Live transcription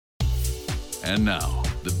And now,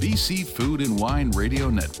 the BC Food and Wine Radio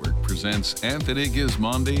Network presents Anthony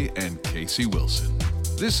Gismondi and Casey Wilson.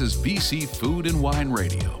 This is BC Food and Wine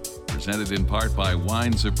Radio, presented in part by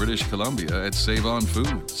Wines of British Columbia at Save-On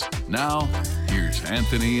Foods. Now, here's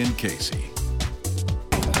Anthony and Casey.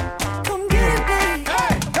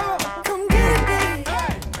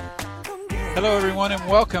 Hello, everyone, and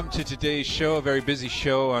welcome to today's show. A very busy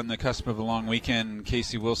show on the cusp of a long weekend.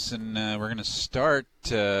 Casey Wilson, we're going to start,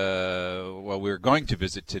 we're going to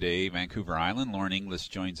visit today Vancouver Island. Lauren Inglis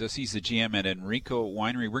joins us. He's the GM at Enrico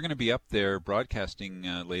Winery. We're going to be up there broadcasting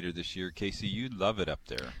later this year. Casey, you love it up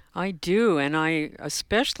there. I do, and I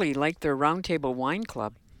especially like their Roundtable Wine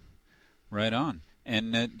Club. Right on.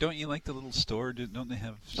 And don't you like the little store? Don't they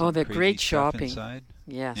have some the crazy great stuff shopping inside?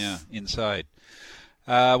 Yes. Yeah, inside.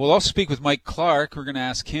 We'll also speak with Mike Clark. We're going to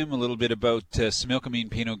ask him a little bit about Similkameen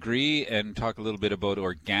Pinot Gris and talk a little bit about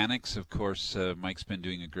organics. Of course, Mike's been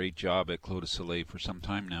doing a great job at Clos du Soleil for some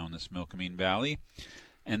time now in the Similkameen Valley.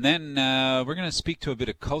 And then we're going to speak to a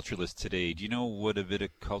viticulturalist today. Do you know what a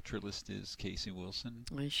viticulturalist is, Casey Wilson?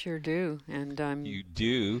 I sure do. And You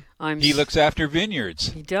do? He looks after vineyards.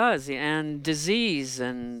 He does, and disease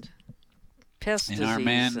and pest disease. And our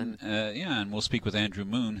man, and we'll speak with Andrew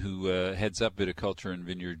Moon, who heads up viticulture and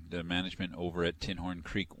vineyard management over at Tinhorn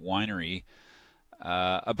Creek Winery,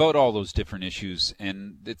 about all those different issues.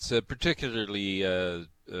 And it's particularly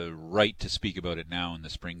right to speak about it now in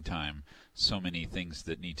the springtime. So many things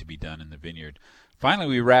that need to be done in the vineyard. Finally,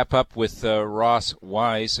 we wrap up with Ross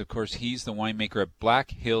Wise. Of course, he's the winemaker at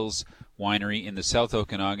Black Hills Winery in the South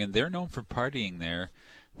Okanagan. They're known for partying there.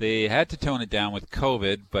 They had to tone it down with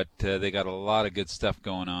COVID, but they got a lot of good stuff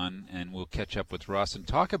going on, and we'll catch up with Ross and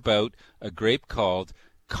talk about a grape called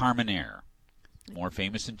Carmenere, more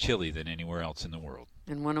famous in Chile than anywhere else in the world.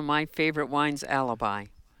 And one of my favorite wines, Alibi.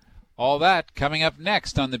 All that coming up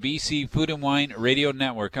next on the BC Food and Wine Radio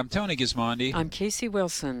Network. I'm Tony Gismondi. I'm Casey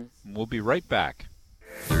Wilson. We'll be right back.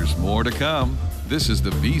 There's more to come. This is the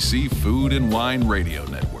BC Food and Wine Radio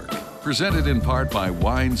Network, presented in part by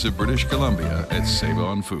Wines of British Columbia at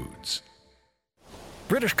Save-On Foods.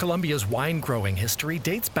 British Columbia's wine growing history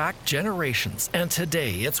dates back generations, and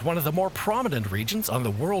today it's one of the more prominent regions on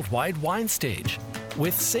the worldwide wine stage.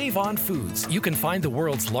 With Save-On Foods, you can find the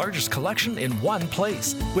world's largest collection in one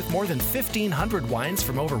place. With more than 1,500 wines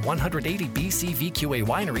from over 180 BC VQA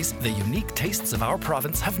wineries, the unique tastes of our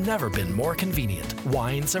province have never been more convenient.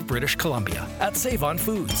 Wines of British Columbia at Save-On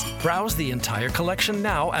Foods. Browse the entire collection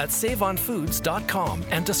now at saveonfoods.com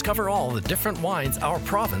and discover all the different wines our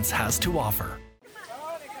province has to offer.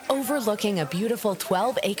 Overlooking a beautiful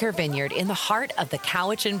 12-acre vineyard in the heart of the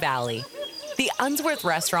Cowichan Valley, the Unsworth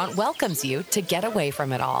Restaurant welcomes you to get away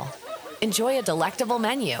from it all. Enjoy a delectable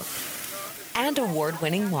menu and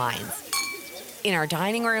award-winning wines in our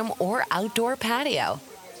dining room or outdoor patio.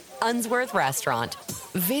 Unsworth Restaurant,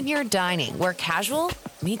 vineyard dining where casual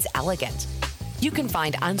meets elegant. You can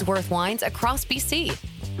find Unsworth wines across BC.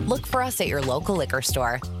 Look for us at your local liquor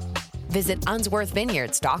store. Visit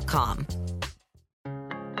unsworthvineyards.com.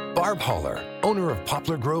 Barb Holler, owner of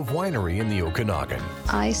Poplar Grove Winery in the Okanagan.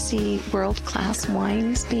 I see world-class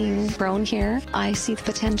wines being grown here. I see the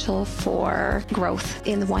potential for growth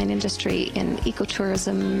in the wine industry, in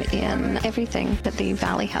ecotourism, in everything that the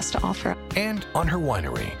valley has to offer. And on her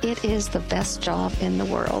winery. It is the best job in the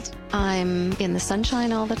world. I'm in the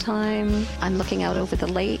sunshine all the time. I'm looking out over the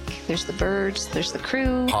lake. There's the birds. There's the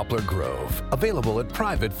crew. Poplar Grove, available at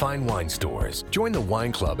private fine wine stores. Join the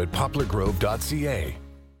wine club at poplargrove.ca.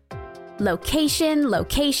 Location,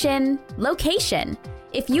 location, location.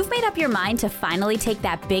 If you've made up your mind to finally take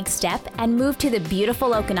that big step and move to the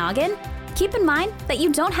beautiful Okanagan, keep in mind that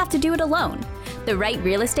you don't have to do it alone. The right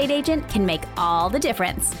real estate agent can make all the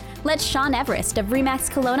difference. Let Sean Everest of Remax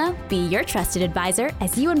Kelowna be your trusted advisor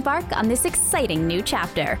as you embark on this exciting new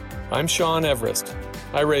chapter. I'm Sean Everest.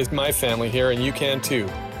 I raised my family here and you can too.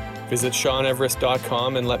 Visit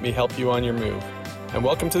SeanEverest.com and let me help you on your move. And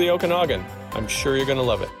welcome to the Okanagan. I'm sure you're going to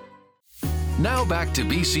love it. Now back to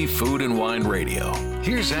BC Food and Wine Radio.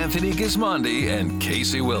 Here's Anthony Gismondi and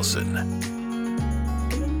Casey Wilson.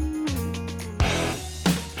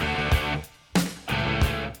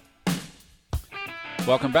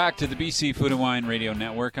 Welcome back to the BC Food and Wine Radio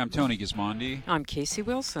Network. I'm Tony Gismondi. I'm Casey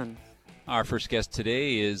Wilson. Our first guest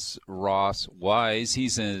today is Ross Wise.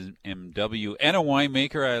 He's an MW and a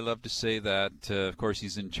winemaker. I love to say that. Of course,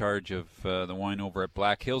 he's in charge of the wine over at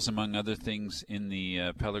Black Hills, among other things in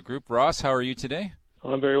the Peller Group. Ross, how are you today?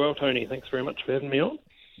 I'm very well, Tony. Thanks very much for having me on.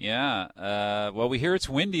 Yeah. Well, we hear it's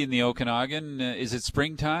windy in the Okanagan. Is it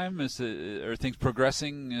springtime? Are things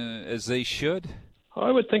progressing as they should? I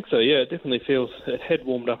would think so, yeah. It definitely feels it had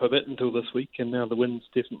warmed up a bit until this week, and now the wind's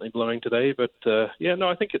definitely blowing today. But,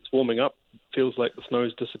 I think it's warming up. It feels like the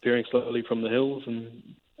snow's disappearing slowly from the hills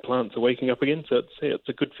and plants are waking up again, so it's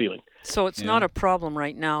a good feeling. So it's not a problem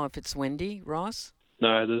right now if it's windy, Ross?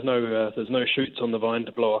 No, there's no shoots on the vine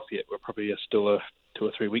to blow off yet. We're probably still 2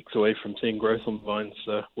 or 3 weeks away from seeing growth on the vines,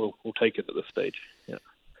 so we'll take it at this stage, yeah.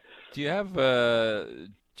 Do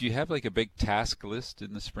you have like a big task list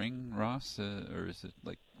in the spring, Ross, or is it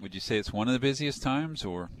like? Would you say it's one of the busiest times,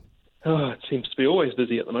 or? Oh, it seems to be always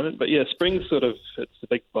busy at the moment, but yeah, spring's it's the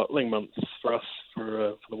big bottling months for us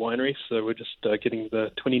for the winery. So we're just getting the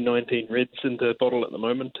 2019 reds into bottle at the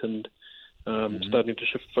moment, and starting to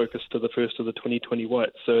shift focus to the first of the 2020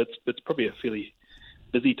 whites. So it's probably a fairly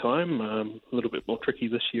busy time. A little bit more tricky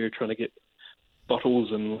this year, trying to get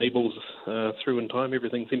bottles and labels through in time.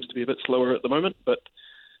 Everything seems to be a bit slower at the moment, but.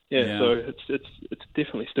 Yeah, so it's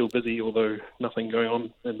definitely still busy, although nothing going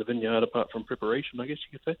on in the vineyard apart from preparation, I guess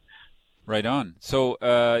you could say. Right on. So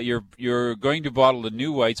you're going to bottle the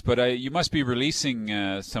new whites, but you must be releasing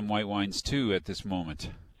some white wines too at this moment.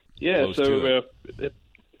 Yeah, we're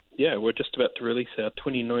just about to release our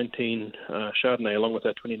 2019 Chardonnay along with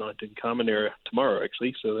our 2019 Carmenere tomorrow,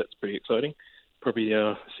 actually. So that's pretty exciting. Probably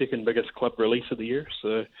our second biggest club release of the year.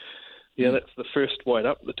 So that's the first white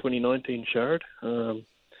up, the 2019 Chard.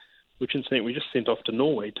 Which incidentally we just sent off to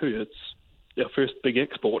Norway too. It's our first big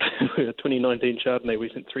export. 2019 Chardonnay, we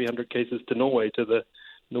sent 300 cases to Norway to the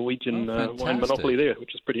Norwegian wine monopoly there,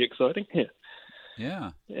 which is pretty exciting. Yeah.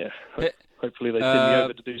 Hopefully they send me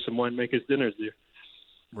over to do some winemakers' dinners there.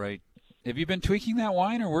 Right. Have you been tweaking that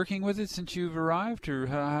wine or working with it since you've arrived, or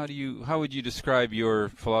how would you describe your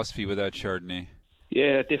philosophy with that Chardonnay?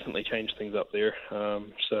 Yeah, definitely changed things up there.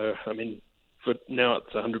 For now,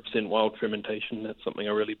 it's 100% wild fermentation. That's something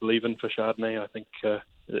I really believe in for Chardonnay. I think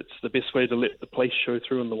it's the best way to let the place show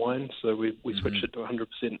through in the wine. So we switched it to 100%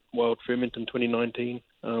 wild ferment in 2019.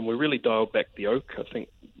 We really dialed back the oak. I think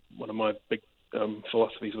one of my big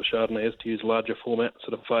philosophies with Chardonnay is to use larger format,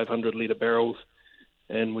 sort of 500-litre barrels.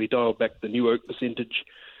 And we dialed back the new oak percentage.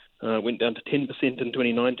 Went down to 10% in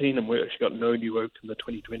 2019, and we actually got no new oak in the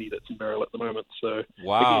 2020 that's in barrel at the moment. So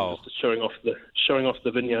wow, again, just showing off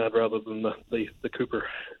the vineyard rather than the Cooper.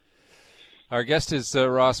 Our guest is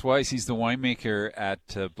Ross Weiss. He's the winemaker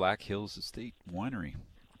at Black Hills Estate Winery.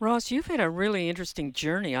 Ross, you've had a really interesting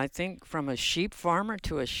journey, I think, from a sheep farmer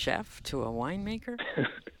to a chef to a winemaker.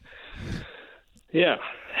 Yeah.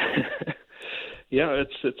 Yeah,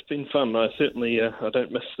 it's been fun. I certainly I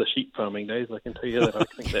don't miss the sheep farming days. I can tell you that. I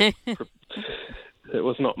think that it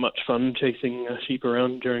was not much fun chasing sheep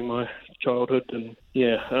around during my childhood, and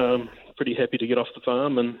pretty happy to get off the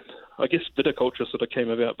farm. And I guess viticulture sort of came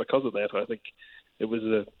about because of that. I think it was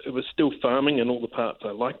still farming and all the parts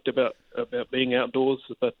I liked about being outdoors,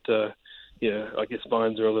 but I guess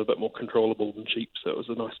vines are a little bit more controllable than sheep, so it was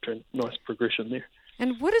a nice progression there.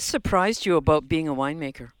 And what has surprised you about being a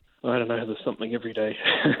winemaker? I don't know. There's something every day.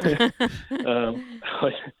 I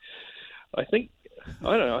think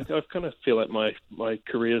I don't know. I kind of feel like my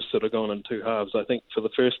career's sort of gone in two halves. I think for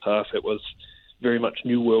the first half it was very much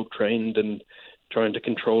New World trained and trying to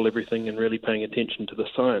control everything and really paying attention to the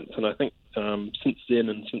science. And I think since then,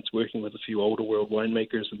 and since working with a few older world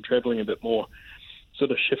winemakers and traveling a bit more,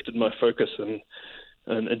 sort of shifted my focus and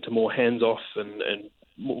into more hands-off and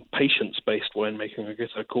more patience-based winemaking, I guess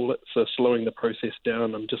I call it. So slowing the process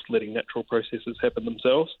down and just letting natural processes happen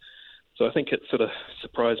themselves. So I think it sort of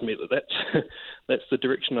surprised me that that's the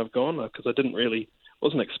direction I've gone, because I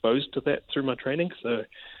wasn't exposed to that through my training. So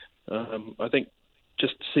I think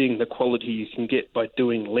just seeing the quality you can get by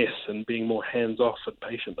doing less and being more hands-off and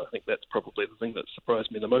patient, I think that's probably the thing that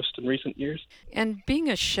surprised me the most in recent years. And being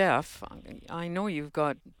a chef, I know you've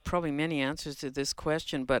got probably many answers to this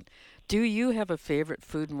question, but do you have a favorite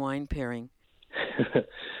food and wine pairing?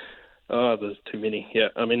 Oh, there's too many. Yeah,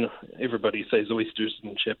 I mean, everybody says oysters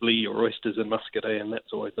and Chablis or oysters and Muscadet, and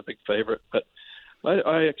that's always a big favorite. But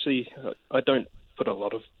I don't put a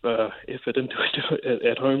lot of effort into it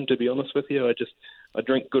at home, to be honest with you. I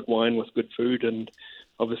drink good wine with good food, and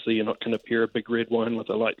obviously you're not going to pair a big red wine with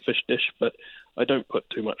a light fish dish, but I don't put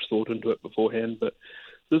too much thought into it beforehand. But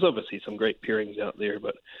there's obviously some great pairings out there,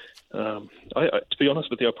 but to be honest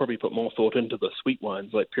with you, I probably put more thought into the sweet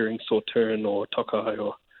wines, like pairing Sauterne or Tokai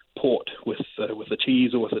or Port with a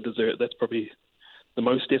cheese or with a dessert. That's probably the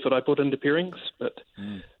most effort I put into pairings, but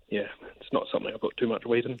it's not something I put too much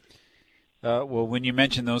weight in. Well, when you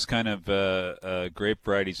mention those kind of grape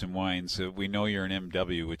varieties and wines, we know you're an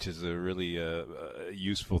MW, which is a really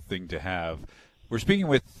useful thing to have. We're speaking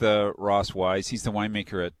with Ross Wise. He's the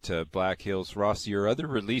winemaker at Black Hills. Ross, your other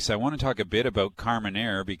release, I want to talk a bit about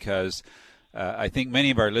Carmenere because I think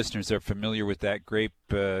many of our listeners are familiar with that grape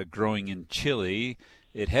growing in Chile.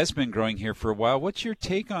 It has been growing here for a while. What's your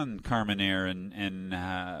take on Carmenere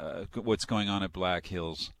and what's going on at Black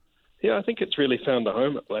Hills? Yeah, I think it's really found a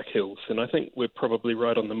home at Black Hills, and I think we're probably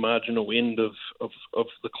right on the marginal end of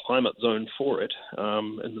the climate zone for it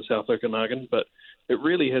in the South Okanagan, but it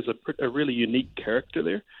really has a really unique character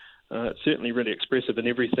there. It's certainly really expressive in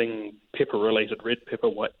everything pepper-related, red pepper,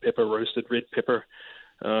 white pepper, roasted red pepper,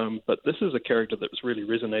 but this is a character that's really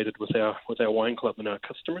resonated with our wine club and our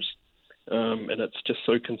customers, and it's just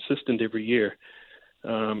so consistent every year.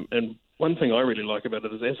 And one thing I really like about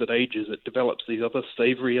it is as it ages, it develops these other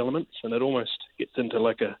savory elements, and it almost gets into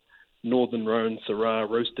like a Northern Rhone Syrah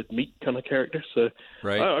roasted meat kind of character. So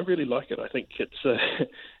right. I really like it. I think it's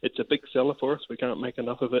a big seller for us. We can't make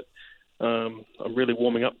enough of it. I'm really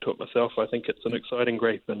warming up to it myself. I think it's an exciting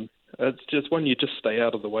grape, and it's just one you just stay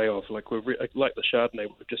out of the way of. Like like the Chardonnay,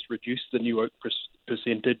 we've just reduced the new oak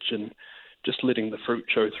percentage and just letting the fruit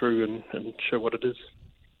show through and show what it is.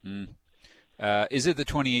 Mm. Is it the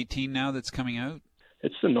 2018 now that's coming out?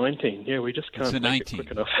 It's the 19. Yeah, we just can't make it quick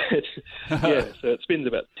enough. Yeah, so it spends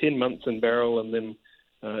about 10 months in barrel and then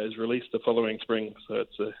is released the following spring. So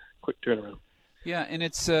it's a quick turnaround. Yeah, and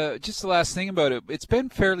it's just the last thing about it. It's been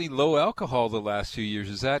fairly low alcohol the last few years.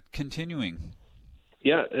 Is that continuing?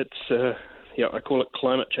 Yeah, it's I call it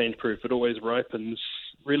climate change proof. It always ripens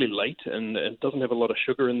really late, and it doesn't have a lot of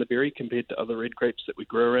sugar in the berry compared to other red grapes that we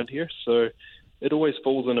grow around here. So it always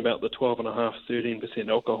falls in about the 12.5%, 13%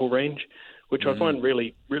 alcohol range, which I find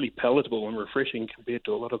really, really palatable and refreshing compared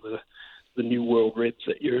to a lot of the New World reds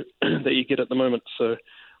that you get at the moment. So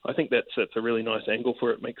I think that's a really nice angle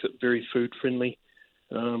for it. Makes it very food friendly,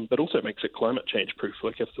 but also makes it climate change proof.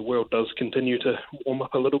 Like if the world does continue to warm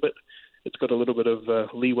up a little bit, it's got a little bit of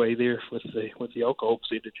leeway there with the alcohol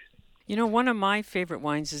percentage. You know, one of my favorite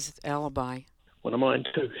wines is Alibi. One of mine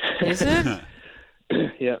too. Is it?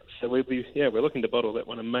 Yeah, so we're looking to bottle that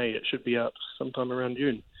one in May. It should be out sometime around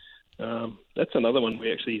June. That's another one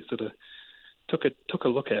we actually sort of took a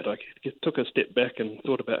look at. I took a step back and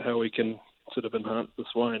thought about how we can sort of enhance this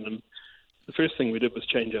wine. And the first thing we did was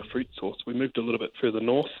change our fruit source. We moved a little bit further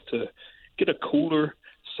north to get a cooler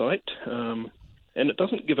site. And it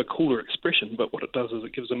doesn't give a cooler expression, but what it does is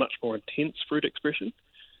it gives a much more intense fruit expression.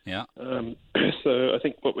 Yeah. So I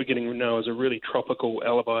think what we're getting now is a really tropical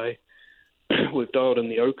Alibi. We've dialed in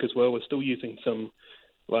the oak as well. We're still using some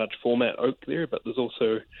large format oak there, but there's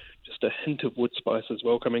also just a hint of wood spice as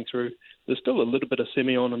well coming through. There's still a little bit of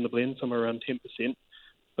Semillon in the blend, somewhere around 10%.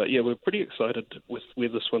 But yeah, we're pretty excited with where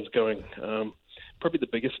this one's going. Probably the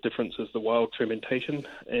biggest difference is the wild fermentation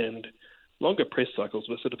and longer press cycles.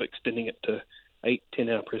 We're sort of extending it to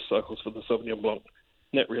 8-10 hour press cycles for the Sauvignon Blanc.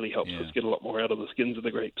 And that really helps us get a lot more out of the skins of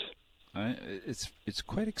the grapes. It's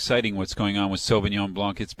quite exciting what's going on with Sauvignon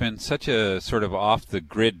Blanc. It's been such a sort of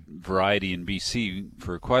off-the-grid variety in BC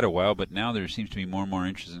for quite a while, but now there seems to be more and more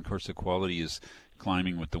interest, and of course the quality is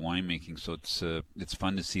climbing with the winemaking, so it's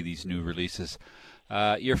fun to see these new releases.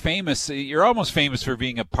 You're almost famous for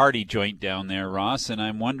being a party joint down there, Ross, and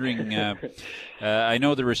I'm wondering, I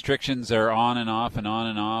know the restrictions are on and off and on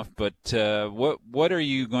and off, but what are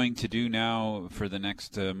you going to do now for the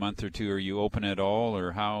next month or two? Are you open at all,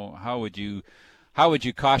 or how would you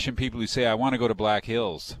caution people who say, I want to go to Black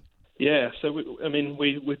Hills? Yeah, so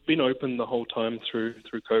we've been open the whole time through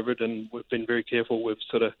COVID, and we've been very careful. We've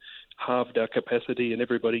sort of halved our capacity, and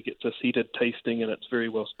everybody gets a seated tasting, and it's very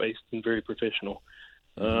well spaced and very professional.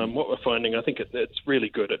 What we're finding, I think it's really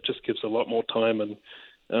good. It just gives a lot more time, and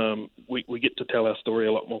we get to tell our story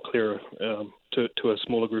a lot more clearer to a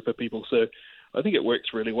smaller group of people. So I think it works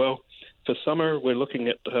really well. For summer, we're looking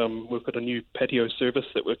at we've got a new patio service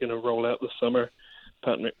that we're going to roll out this summer,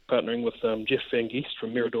 partnering with Jeff Van Geest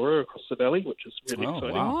from Miradoro across the valley, which is really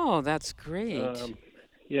exciting. Wow. Oh, that's great.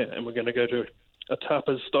 And we're going to go to a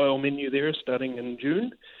tapas-style menu there starting in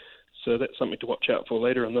June. So that's something to watch out for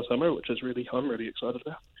later in the summer, which is I'm really excited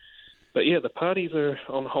about. But yeah, the parties are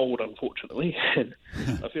on hold, unfortunately. And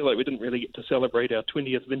I feel like we didn't really get to celebrate our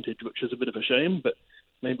 20th vintage, which is a bit of a shame, but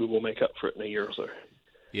maybe we'll make up for it in a year or so.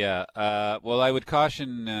 Yeah. Well, I would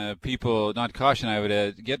caution people, not caution, I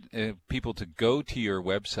would get people to go to your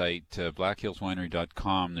website,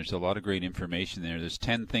 blackhillswinery.com. There's a lot of great information there. There's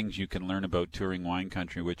 10 things you can learn about touring wine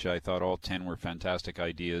country, which I thought all 10 were fantastic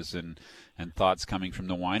ideas and thoughts coming from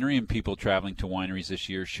the winery, and people traveling to wineries this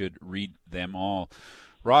year should read them all.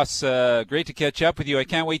 Ross, great to catch up with you. I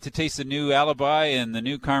can't wait to taste the new Alibi and the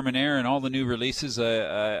new Carmenere and all the new releases.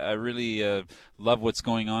 I really love what's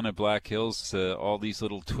going on at Black Hills. All these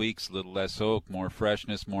little tweaks, a little less oak, more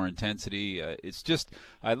freshness, more intensity. It's just,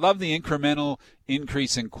 I love the incremental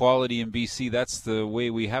increase in quality in BC. That's the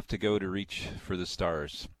way we have to go to reach for the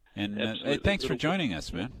stars. And thanks for joining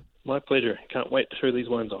us, man. My pleasure. Can't wait to show these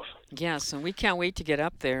wines off. Yes, and we can't wait to get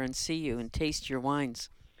up there and see you and taste your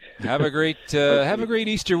wines. Have a great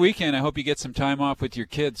Easter weekend. I hope you get some time off with your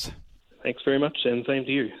kids. Thanks very much, and same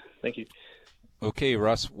to you. Thank you. Okay,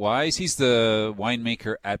 Russ Wise, he's the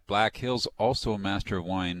winemaker at Black Hills, also a Master of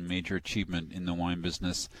Wine, major achievement in the wine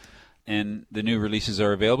business. And the new releases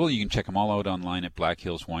are available. You can check them all out online at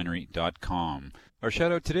blackhillswinery.com. Our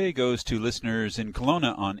shout out today goes to listeners in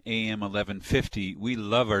Kelowna on AM 1150. We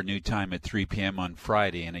love our new time at 3 p.m. on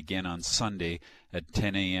Friday and again on Sunday at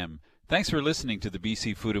 10 a.m. Thanks for listening to the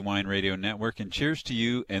BC Food and Wine Radio Network, and cheers to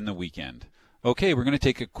you and the weekend. Okay, we're going to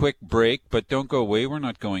take a quick break, but don't go away. We're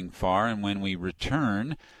not going far, and when we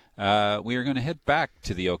return, we are going to head back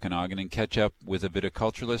to the Okanagan and catch up with a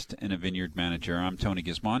viticulturalist and a vineyard manager. I'm Tony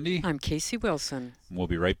Gismondi. I'm Casey Wilson. We'll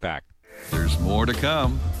be right back. There's more to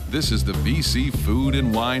come. This is the BC Food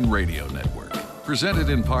and Wine Radio Network, presented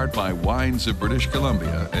in part by Wines of British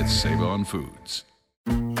Columbia at Save-On Foods.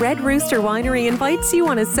 Red Rooster Winery invites you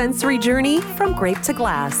on a sensory journey from grape to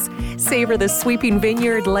glass. Savor the sweeping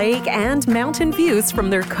vineyard, lake, and mountain views from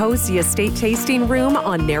their cozy estate tasting room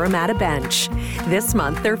on Naramata Bench. This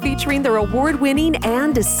month, they're featuring their award-winning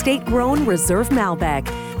and estate-grown Reserve Malbec,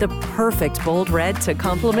 the perfect bold red to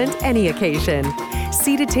complement any occasion.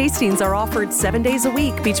 Seated tastings are offered 7 days a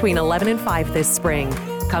week between 11 and 5 this spring.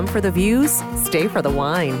 Come for the views, stay for the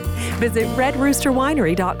wine. Visit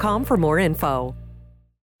redroosterwinery.com for more info.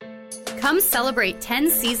 Come celebrate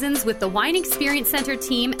 10 seasons with the Wine Experience Center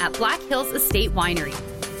team at Black Hills Estate Winery.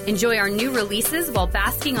 Enjoy our new releases while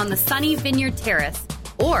basking on the sunny Vineyard Terrace.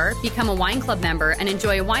 Or become a wine club member and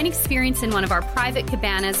enjoy a wine experience in one of our private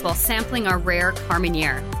cabanas while sampling our rare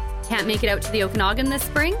Carmenere. Can't make it out to the Okanagan this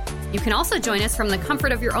spring? You can also join us from the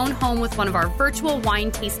comfort of your own home with one of our virtual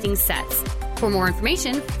wine tasting sets. For more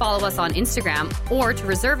information, follow us on Instagram, or to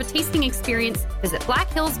reserve a tasting experience, visit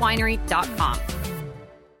blackhillswinery.com.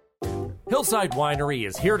 Hillside Winery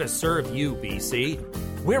is here to serve you, BC.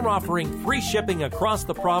 We're offering free shipping across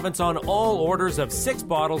the province on all orders of 6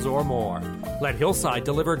 bottles or more. Let Hillside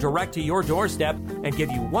deliver direct to your doorstep and give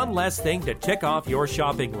you one less thing to tick off your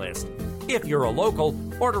shopping list. If you're a local,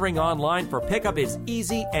 ordering online for pickup is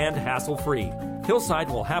easy and hassle-free. Hillside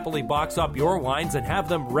will happily box up your wines and have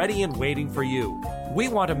them ready and waiting for you. We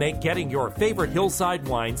want to make getting your favorite Hillside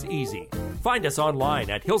wines easy. Find us online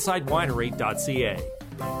at hillsidewinery.ca.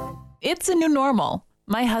 It's a new normal.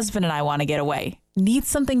 My husband and I want to get away. Need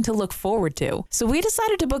something to look forward to. So we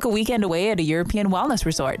decided to book a weekend away at a European wellness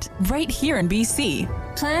resort right here in BC.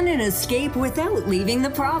 Plan an escape without leaving the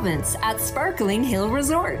province at Sparkling Hill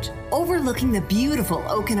Resort, overlooking the beautiful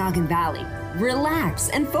Okanagan Valley. Relax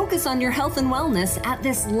and focus on your health and wellness at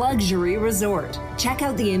this luxury resort. Check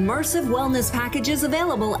out the immersive wellness packages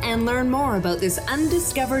available and learn more about this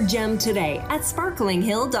undiscovered gem today at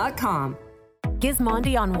sparklinghill.com.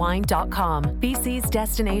 GismondiOnWine.com, BC's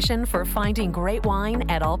destination for finding great wine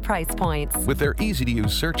at all price points. With their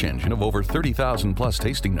easy-to-use search engine of over 30,000 plus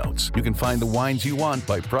tasting notes, you can find the wines you want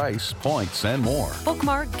by price, points, and more.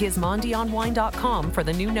 Bookmark GismondiOnWine.com for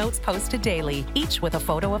the new notes posted daily, each with a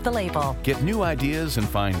photo of the label. Get new ideas and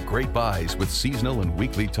find great buys with seasonal and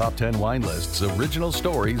weekly top 10 wine lists, original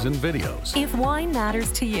stories, and videos. If wine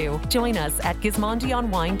matters to you, join us at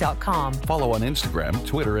GismondiOnWine.com. Follow on Instagram,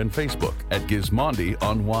 Twitter, and Facebook at Gismondi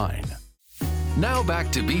on Wine. Now back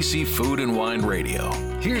to BC Food and Wine Radio.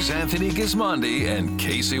 Here's Anthony Gismondi and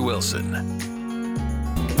Casey Wilson.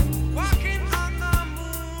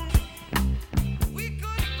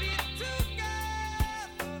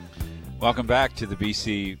 Welcome back to the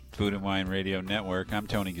BC Food and Wine Radio Network. I'm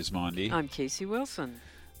Tony Gismondi. I'm Casey Wilson.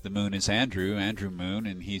 The Moon is Andrew Moon,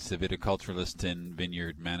 and he's the viticulturalist and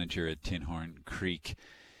vineyard manager at Tinhorn Creek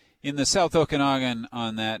in the South Okanagan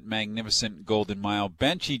on that magnificent Golden Mile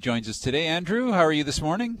bench. He joins us today. Andrew, how are you this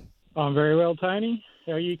morning? I'm very well, Tony.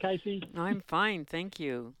 How are you, Casey? I'm fine, thank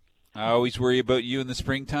you. I always worry about you in the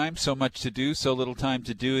springtime. So much to do, so little time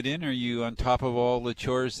to do it in. Are you on top of all the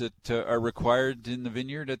chores that are required in the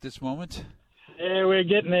vineyard at this moment? Yeah, we're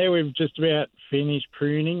getting there. We've just about finished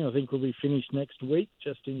pruning. I think we'll be finished next week,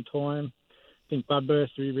 just in time. I think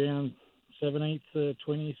budburst will be around 17th,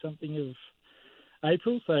 20-something of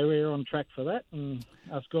April, so we're on track for that, and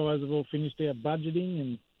us guys have all finished our budgeting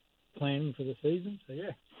and planning for the season, so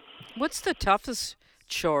yeah. What's the toughest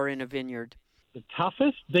chore in a vineyard? the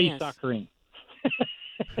toughest? Desuckering.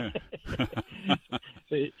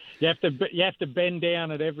 So you have to bend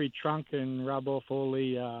down at every trunk and rub off all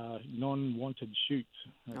the non-wanted shoots.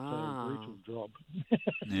 It's a brutal job.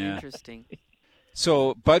 Yeah. Interesting.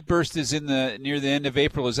 So budburst is near the end of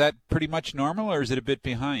April. Is that pretty much normal, or is it a bit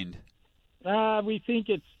behind? We think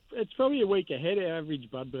it's probably a week ahead. Our average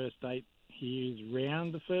budburst date here is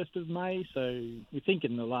around the 1st of May, so we think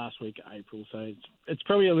in the last week of April. So it's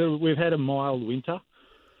probably a little. We've had a mild winter.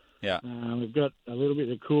 Yeah. We've got a little bit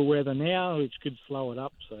of cool weather now, which could slow it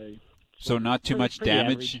up. So not too much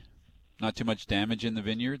damage. Average. Not too much damage in the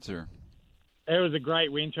vineyards, or. It was a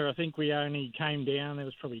great winter. I think we only came down. There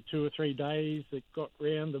was probably 2 or 3 days that got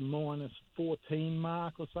round the -14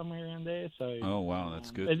 mark or somewhere around there. So. Oh wow,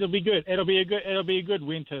 that's good. It'll be good. It'll be a good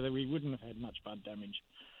winter that we wouldn't have had much bud damage.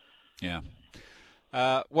 Yeah.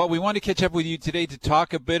 Well, we want to catch up with you today to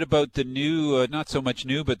talk a bit about the new, not so much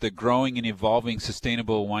new, but the Growing and Evolving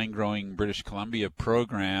Sustainable Wine Growing British Columbia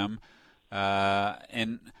program.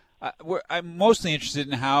 And I'm mostly interested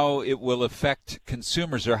in how it will affect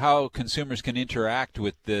consumers, or how consumers can interact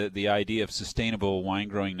with the idea of sustainable wine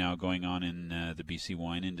growing now going on in the BC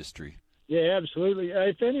wine industry. Yeah, absolutely.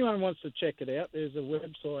 If anyone wants to check it out, there's a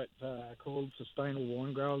website called Sustainable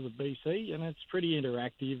Wine Growers of BC, and it's pretty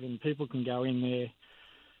interactive, and people can go in there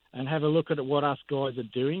and have a look at what us guys are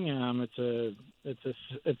doing. It's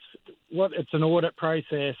an audit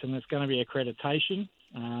process, and it's going to be accreditation.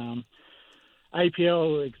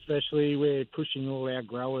 APL especially, we're pushing all our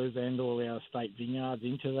growers and all our estate vineyards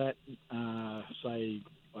into that.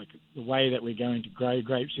 Like the way that we're going to grow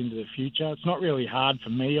grapes into the future. It's not really hard for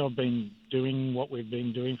me. I've been doing what we've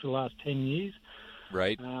been doing for the last 10 years.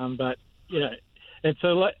 Right. But it's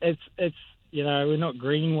we're not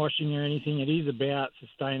greenwashing or anything. It is about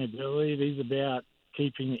sustainability. It is about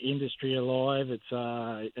keeping the industry alive. And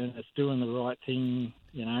it's doing the right thing,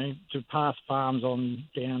 to pass farms on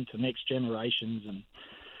down to next generations and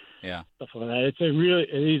stuff like that. It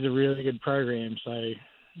is a really good program. So.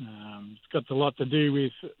 It's got a lot to do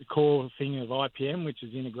with the core thing of IPM, which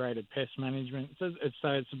is integrated pest management. So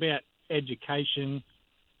it's about education,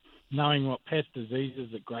 knowing what pest diseases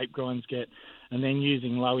that grapevines get, and then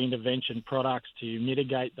using low intervention products to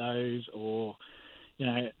mitigate those,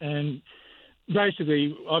 and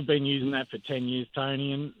basically I've been using that for 10 years,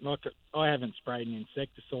 Tony, and I haven't sprayed an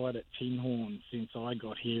insecticide at Tinhorn since I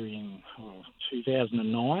got here in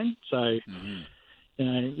 2009. So. Mm-hmm.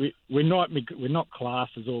 We're not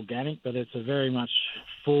classed as organic, but it's a very much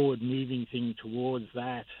forward-moving thing towards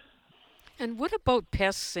that. And what about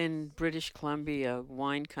pests in British Columbia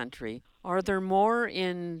wine country? Are there more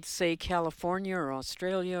in, say, California or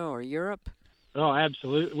Australia or Europe? Oh,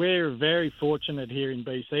 absolutely. We're very fortunate here in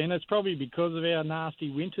BC, and it's probably because of our nasty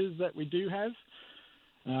winters that we do have.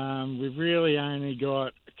 We've really only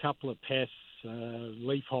got a couple of pests,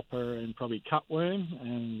 leafhopper and probably cutworm,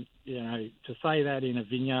 and to say that in a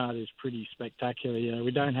vineyard is pretty spectacular.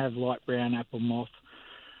 We don't have light brown apple moth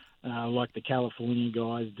like the California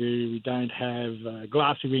guys do. We don't have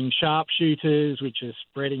glassy wing sharpshooters, which are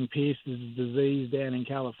spreading Pierce's disease down in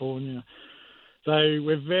California. So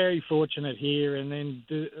we're very fortunate here. And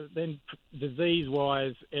then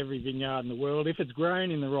disease-wise, every vineyard in the world, if it's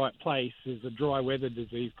grown in the right place, there's a dry weather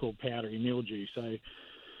disease called powdery mildew. So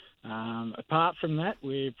apart from that,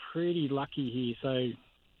 we're pretty lucky here. So,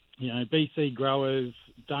 BC growers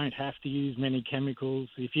don't have to use many chemicals.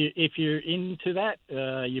 If you're into that,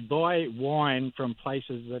 you buy wine from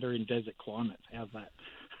places that are in desert climates. How's that?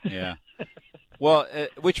 Yeah. Well,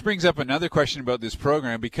 which brings up another question about this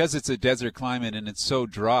program. Because it's a desert climate and it's so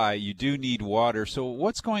dry, you do need water. So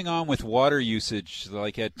what's going on with water usage,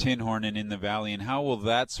 like at Tinhorn and in the valley, and how will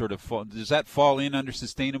that sort of fall? Does that fall in under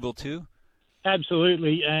sustainable too?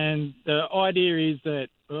 Absolutely, and the idea is that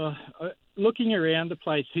looking around the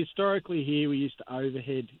place, historically here we used to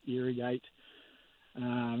overhead irrigate,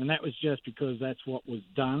 and that was just because that's what was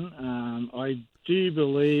done. I do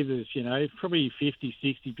believe there's, probably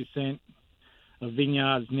 50-60% of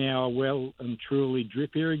vineyards now are well and truly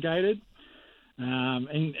drip irrigated,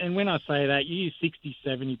 and when I say that, you use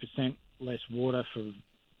 60-70% less water for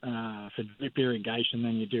drip irrigation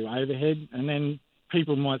than you do overhead, and then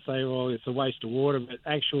people might say, well, it's a waste of water, but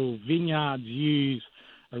actual vineyards use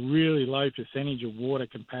a really low percentage of water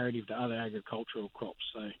comparative to other agricultural crops.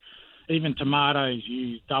 So even tomatoes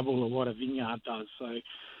use double of what a vineyard does. So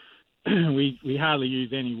we hardly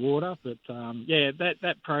use any water. But,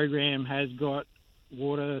 that program has got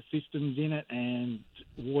water systems in it and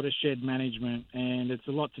watershed management, and it's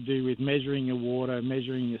a lot to do with measuring your water,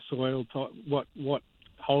 measuring your soil, what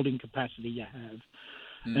holding capacity you have.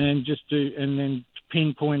 and then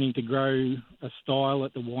pinpointing to grow a style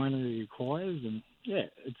that the winery requires. And yeah,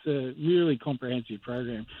 it's a really comprehensive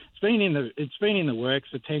program. It's been in the works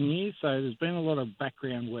for 10 years, so there's been a lot of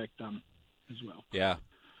background work done as well. Yeah.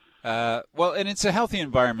 Well, and it's a healthy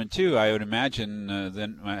environment too. I would imagine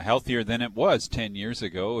healthier than it was 10 years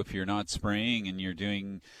ago. If you're not spraying and you're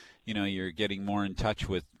doing, you're getting more in touch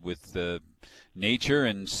with nature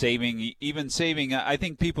and saving. I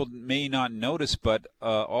think people may not notice, but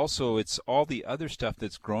also it's all the other stuff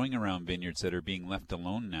that's growing around vineyards that are being left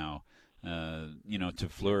alone now, to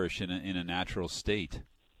flourish in a natural state.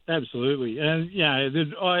 Absolutely, and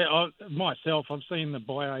I myself, I've seen the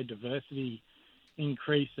biodiversity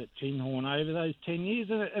increase at Tinhorn over those 10 years,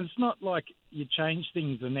 and it's not like you change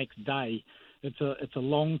things the next day. It's a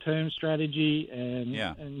long-term strategy, and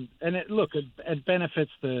it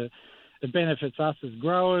benefits us as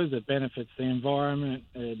growers, it benefits the environment,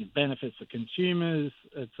 it benefits the consumers.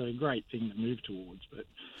 It's a great thing to move towards, but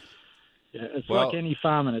yeah, it's like any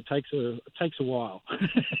farming. It takes a while.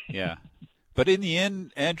 Yeah. But in the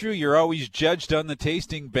end, Andrew, you're always judged on the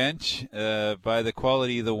tasting bench by the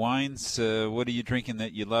quality of the wines. What are you drinking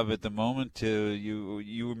that you love at the moment?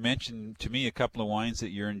 You mentioned to me a couple of wines that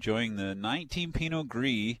you're enjoying. The 19 Pinot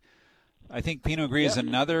Gris. I think Pinot Gris is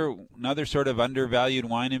another sort of undervalued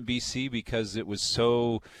wine in BC because it was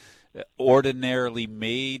so ordinarily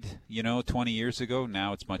made, 20 years ago.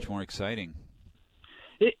 Now it's much more exciting.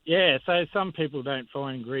 So some people don't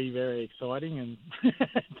find Gris very exciting, and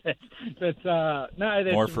there's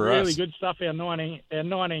more for really us. Good stuff. Our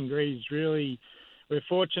 19 Gris really, we're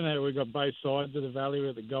fortunate we've got both sides of the valley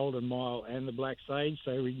with the Golden Mile and the Black Sage,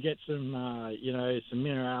 so we can get some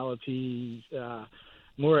minerality,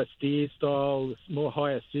 more austere style, more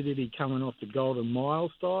high acidity coming off the Golden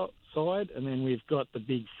Mile side, and then we've got the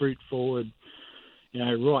big fruit forward,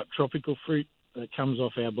 ripe tropical fruit that comes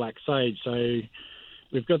off our Black Sage. So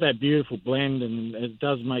we've got that beautiful blend, and it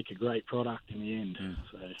does make a great product in the end.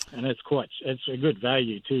 So, and it's a good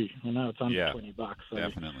value too. I know it's under $20. So.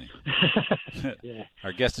 Definitely. Yeah.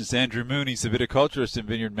 Our guest is Andrew Moon. He's the viticulturist and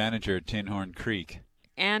vineyard manager at Tinhorn Creek.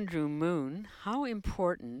 Andrew Moon, how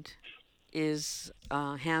important is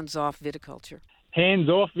hands-off viticulture?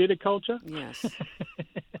 Hands-off viticulture? Yes.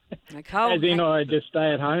 Like how? As in, I just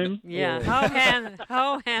stay at home. Yeah. Or?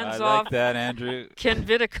 How hands-off? I like that, Andrew. Can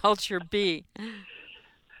viticulture be?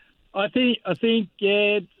 I think,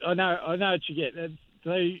 yeah. I know what you get.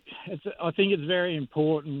 I think it's very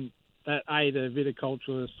important that the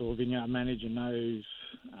viticulturist or vineyard manager knows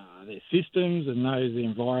their systems and knows the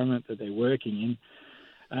environment that they're working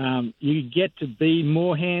in. You get to be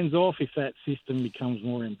more hands-off if that system becomes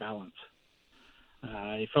more in balance.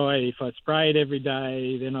 If I sprayed every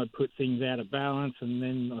day, then I'd put things out of balance, and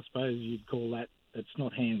then I suppose you'd call that it's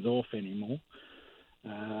not hands-off anymore.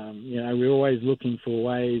 We're always looking for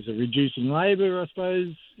ways of reducing labour, I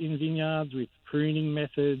suppose, in vineyards with pruning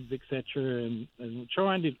methods, etc., and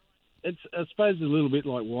trying to. It's, I suppose, a little bit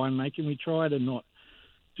like winemaking. We try to not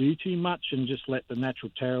do too much and just let the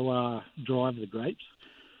natural terroir drive the grapes.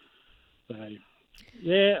 So,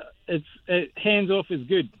 yeah, hands off is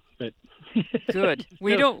good, but good.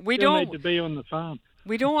 We don't need to be on the farm.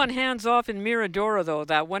 We don't want hands off in Miradoro, though,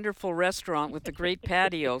 that wonderful restaurant with the great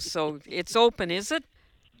patio. So it's open, is it?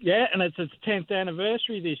 Yeah, and it's its 10th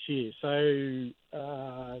anniversary this year. So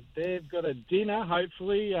they've got a dinner,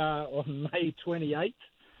 hopefully, on May 28th.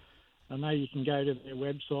 I know you can go to their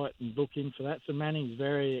website and book in for that. So Manning's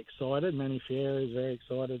very excited. Manny Fiera is very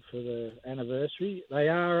excited for the anniversary. They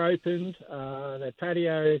are opened. Their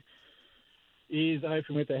patio is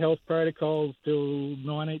open with the health protocols till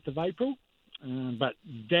 19th of April. But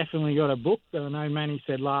definitely got a book. I know Manny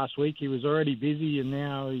said last week he was already busy, and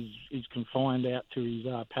now he's confined out to his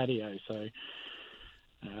patio. So,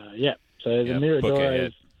 So the Mirador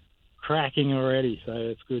is cracking already, so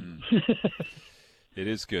it's good. It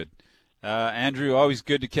is good. Andrew, always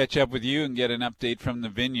good to catch up with you and get an update from the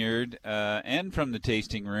vineyard and from the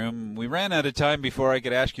tasting room. We ran out of time before I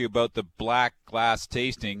could ask you about the black glass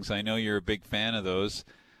tastings. I know you're a big fan of those.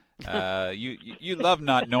 You love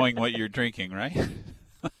not knowing what you're drinking, right?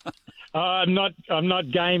 I'm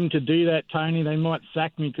not game to do that, Tony. They might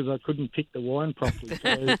sack me because I couldn't pick the wine properly.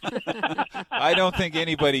 So. I don't think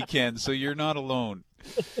anybody can, so you're not alone.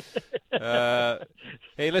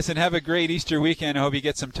 Hey, listen, have a great Easter weekend. I hope you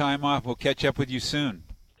get some time off. We'll catch up with you soon.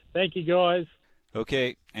 Thank you, guys.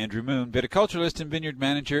 Okay, Andrew Moon, viticulturist and vineyard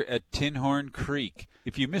manager at Tinhorn Creek.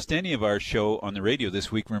 If you missed any of our show on the radio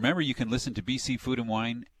this week, remember you can listen to BC Food and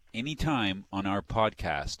Wine anytime on our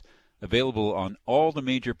podcast, available on all the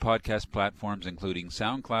major podcast platforms, including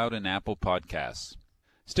SoundCloud and Apple Podcasts.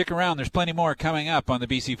 Stick around. There's plenty more coming up on the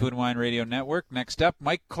BC Food and Wine Radio Network. Next up,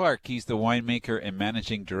 Mike Clark. He's the winemaker and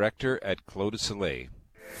managing director at Clos du Soleil.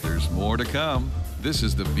 There's more to come. This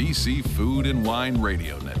is the BC Food and Wine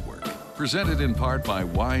Radio Network, presented in part by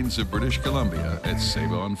Wines of British Columbia at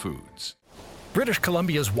Save-On Foods. British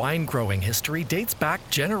Columbia's wine growing history dates back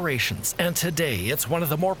generations, and today it's one of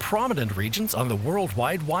the more prominent regions on the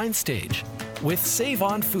worldwide wine stage. With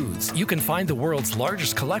Save-On Foods, you can find the world's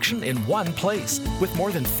largest collection in one place. With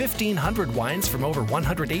more than 1,500 wines from over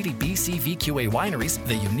 180 BC VQA wineries,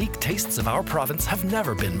 the unique tastes of our province have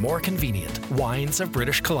never been more convenient. Wines of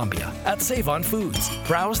British Columbia at Save-On Foods.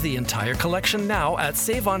 Browse the entire collection now at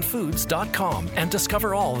saveonfoods.com and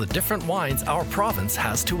discover all the different wines our province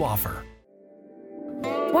has to offer.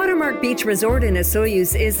 Watermark Beach Resort in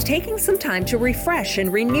Osoyoos is taking some time to refresh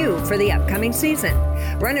and renew for the upcoming season.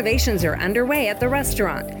 Renovations are underway at the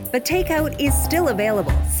restaurant, but takeout is still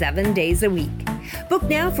available 7 days a week. Book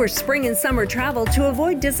now for spring and summer travel to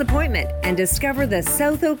avoid disappointment and discover the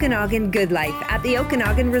South Okanagan good life at the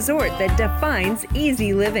Okanagan Resort that defines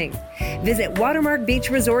easy living. Visit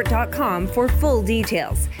watermarkbeachresort.com for full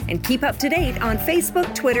details and keep up to date on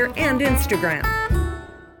Facebook, Twitter, and Instagram.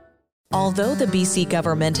 Although the BC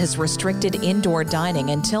government has restricted indoor dining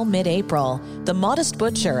until mid-April, the Modest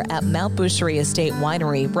Butcher at Mount Boucherie Estate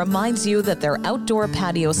Winery reminds you that their outdoor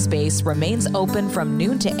patio space remains open from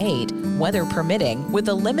noon to 8, weather permitting, with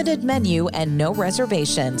a limited menu and no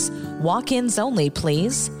reservations. Walk-ins only,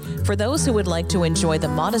 please. For those who would like to enjoy the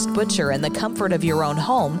Modest Butcher in the comfort of your own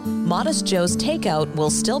home, Modest Joe's Takeout will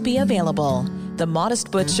still be available. The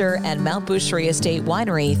Modest Butcher and Mount Boucherie Estate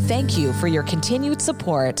Winery thank you for your continued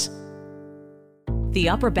support. The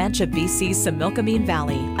upper bench of BC's Similkameen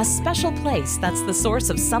Valley, a special place that's the source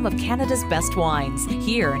of some of Canada's best wines.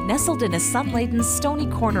 Here, nestled in a sun-laden, stony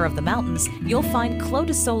corner of the mountains, you'll find Clos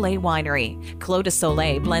du Soleil Winery. Clos du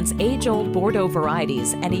Soleil blends age-old Bordeaux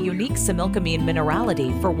varieties and a unique Similkameen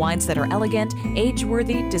minerality for wines that are elegant,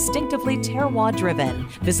 age-worthy, distinctively terroir-driven.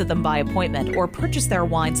 Visit them by appointment or purchase their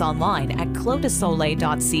wines online at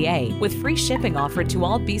closdusoleil.ca, with free shipping offered to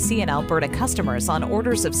all BC and Alberta customers on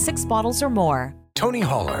orders of 6 bottles or more. Tony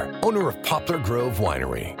Holler, owner of Poplar Grove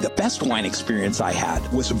Winery. The best wine experience I had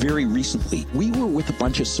was very recently. We were with a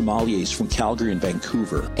bunch of sommeliers from Calgary and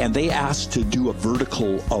Vancouver, and they asked to do a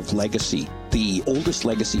vertical of legacy. The oldest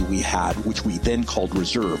legacy we had, which we then called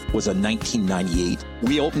Reserve, was a 1998.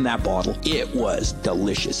 We opened that bottle. It was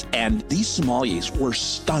delicious. And these sommeliers were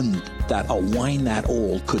stunned that a wine that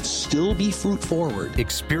old could still be fruit forward.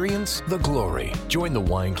 Experience the glory. Join the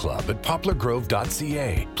wine club at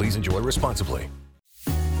poplargrove.ca. Please enjoy responsibly.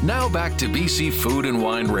 Now back to BC Food and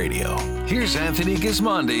Wine Radio. Here's Anthony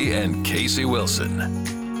Gismondi and Casey Wilson.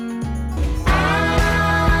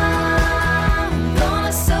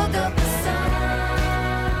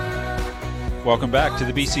 Welcome back to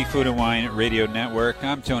the BC Food and Wine Radio Network.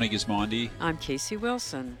 I'm Tony Gismondi. I'm Casey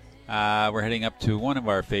Wilson. We're heading up to one of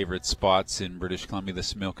our favorite spots in British Columbia, the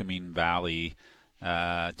Similkameen Valley,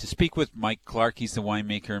 to speak with Mike Clark. He's the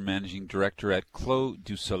winemaker and managing director at Clos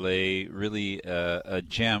du Soleil, really a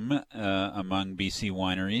gem among BC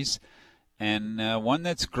wineries, and one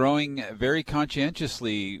that's growing very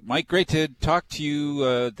conscientiously. Mike, great to talk to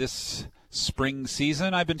you this spring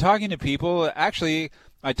season. I've been talking to people. Actually,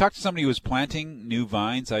 I talked to somebody who was planting new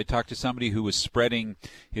vines. I talked to somebody who was spreading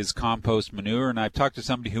his compost manure, and I've talked to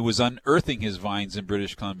somebody who was unearthing his vines in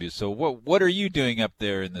British Columbia. So what are you doing up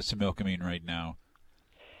there in the Similkameen right now?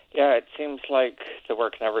 Yeah, it seems like the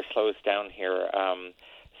work never slows down here.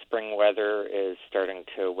 Spring weather is starting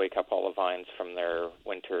to wake up all the vines from their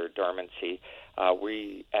winter dormancy.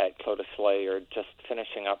 We at Clos du Soleil are just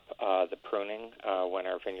finishing up the pruning when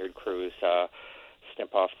our vineyard crews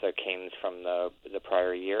snip off the canes from the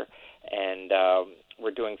prior year. And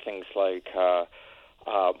we're doing things like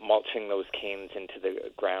mulching those canes into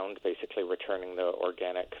the ground, basically returning the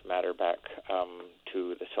organic matter back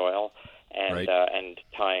to the soil. And and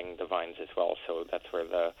tying the vines as well, so that's where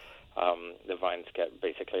the vines get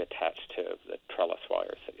basically attached to the trellis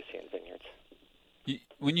wires that you see in vineyards.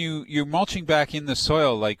 When you're mulching back in the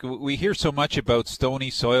soil, like we hear so much about stony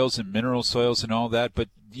soils and mineral soils and all that, but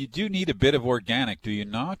you do need a bit of organic, do you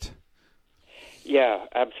not? Yeah,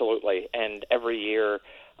 absolutely. And every year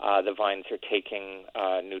the vines are taking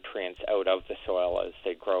nutrients out of the soil as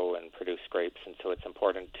they grow and produce grapes, and so it's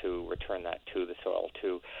important to return that to the soil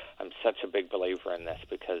too. I'm such a big believer in this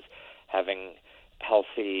because having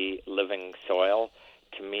healthy living soil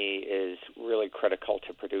to me is really critical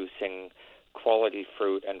to producing quality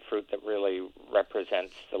fruit and fruit that really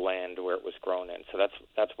represents the land where it was grown in. So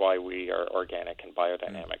that's why we are organic and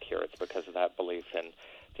biodynamic here. It's because of that belief in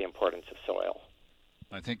the importance of soil.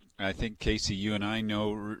 I think Casey, you and I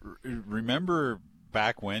know. Remember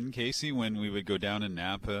back when, Casey, when we would go down in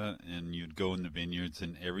Napa and you'd go in the vineyards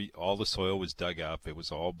and all the soil was dug up. It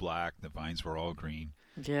was all black. The vines were all green.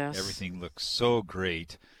 Yes. Everything looked so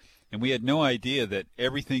great, and we had no idea that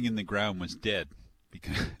everything in the ground was dead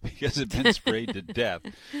because it had been sprayed to death.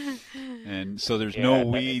 And so there's no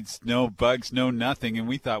weeds, no bugs, no nothing. And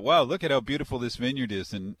we thought, wow, look at how beautiful this vineyard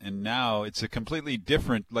is. And now it's a completely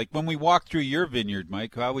different, like when we walk through your vineyard,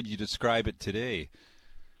 Mike, how would you describe it today?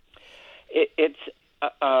 It's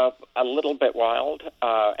a little bit wild,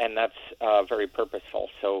 and that's very purposeful.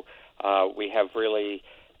 So we have really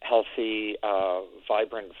healthy,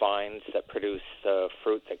 vibrant vines that produce the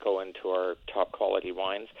fruit that go into our top quality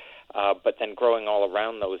wines. But then growing all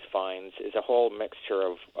around those vines is a whole mixture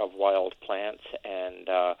of wild plants and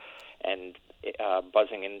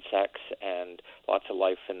buzzing insects and lots of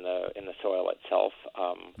life in the soil itself.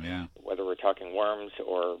 Whether we're talking worms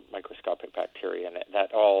or microscopic bacteria, and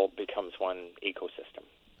that all becomes one ecosystem.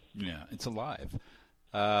 Yeah, it's alive.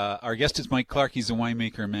 Our guest is Mike Clark. He's a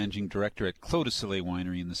winemaker and managing director at Clos du Soleil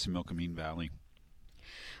Winery in the Similkameen Valley.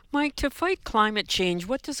 Mike, to fight climate change,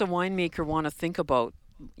 what does a winemaker want to think about,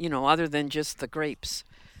 other than just the grapes?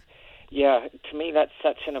 Yeah, to me that's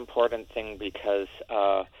such an important thing because,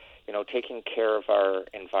 taking care of our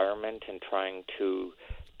environment and trying to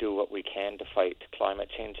do what we can to fight climate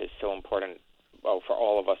change is so important, for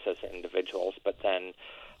all of us as individuals, but then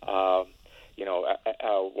a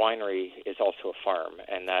winery is also a farm,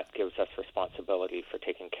 and that gives us responsibility for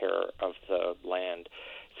taking care of the land.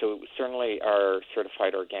 So certainly our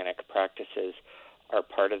certified organic practices are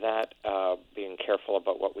part of that, being careful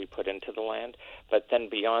about what we put into the land. But then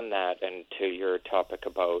beyond that, and to your topic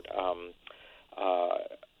about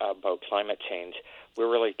climate change,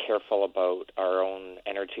 we're really careful about our own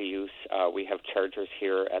energy use. We have chargers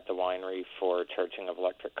here at the winery for charging of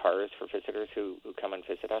electric cars for visitors who come and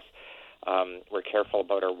visit us. We're careful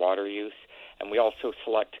about our water use, and we also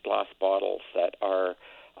select glass bottles that are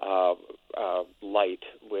light,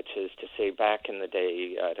 which is to say back in the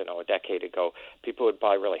day, a decade ago, people would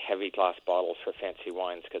buy really heavy glass bottles for fancy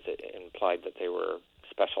wines because it implied that they were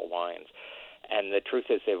special wines. And the truth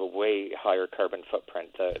is they have a way higher carbon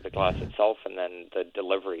footprint, the glass itself, and then the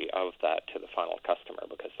delivery of that to the final customer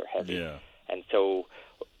because they're heavy. Yeah. And so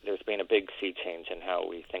there's been a big sea change in how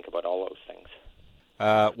we think about all those things.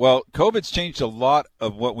 Well, COVID's changed a lot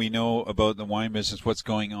of what we know about the wine business, what's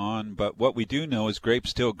going on, but what we do know is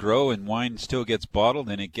grapes still grow and wine still gets bottled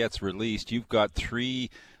and it gets released. You've got 3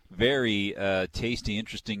 very tasty,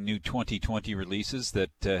 interesting new 2020 releases that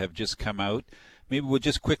have just come out. Maybe we'll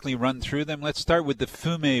just quickly run through them. Let's start with the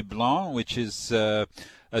Fumé Blanc, which is a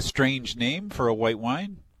strange name for a white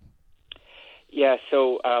wine. Yeah,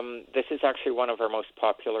 so this is actually one of our most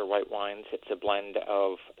popular white wines. It's a blend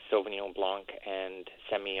of Sauvignon Blanc and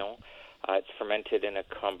Semillon. It's fermented in a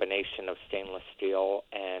combination of stainless steel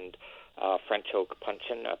and French oak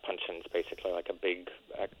puncheon. Puncheon's basically like a big,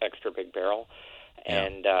 extra big barrel.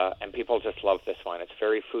 And people just love this wine. It's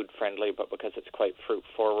very food friendly, but because it's quite fruit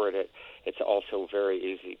forward, it's also very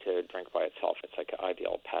easy to drink by itself. It's like an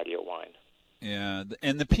ideal patio wine. Yeah,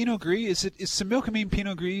 and the Pinot Gris, is Similkameen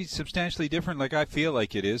Pinot Gris substantially different? Like I feel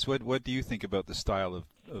like it is. What do you think about the style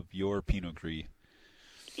of your Pinot Gris?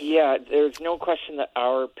 Yeah, there's no question that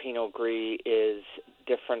our Pinot Gris is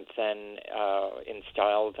different than in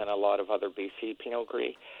style than a lot of other BC Pinot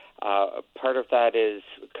Gris. Part of that is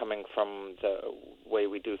coming from the way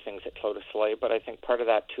we do things at Clos du Soleil, but I think part of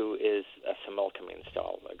that too is a Similkameen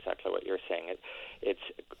style. Exactly what you're saying.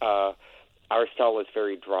 Our style is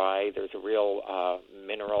very dry. There's a real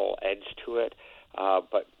mineral edge to it,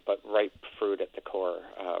 but ripe fruit at the core.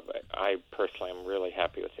 I personally am really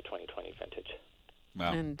happy with the 2020 vintage.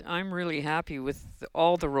 Wow. And I'm really happy with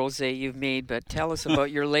all the rosé you've made, but tell us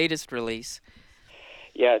about your latest release.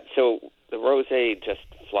 Yeah, so the rosé just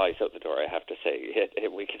flies out the door, I have to say.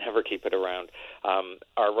 We can never keep it around.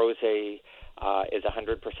 Our rosé is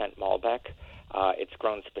 100% Malbec. It's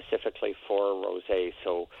grown specifically for rosé,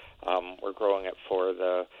 so we're growing it for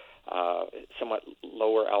the somewhat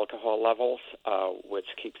lower alcohol levels, which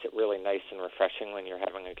keeps it really nice and refreshing when you're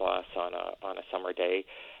having a glass on a summer day,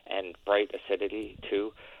 and bright acidity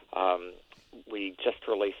too. We just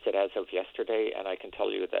released it as of yesterday, and I can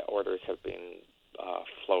tell you that orders have been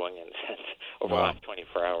flowing in since over the last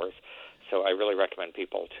 24 hours. So I really recommend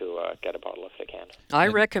people to get a bottle if they can. I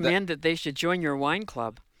recommend that they should join your wine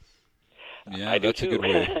club. Yeah, I do that's too. a good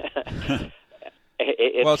way.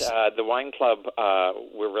 It's the wine club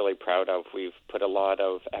we're really proud of. We've put a lot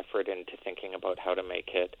of effort into thinking about how to make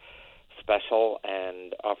it special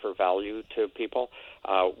and offer value to people.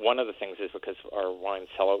 One of the things is because our wines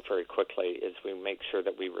sell out very quickly is we make sure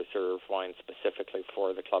that we reserve wines specifically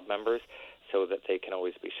for the club members so that they can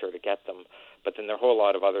always be sure to get them. But then there are a whole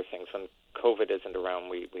lot of other things. When COVID isn't around,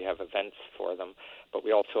 we have events for them, but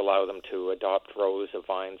we also allow them to adopt rows of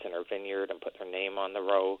vines in our vineyard and put their name on the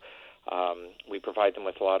row. We provide them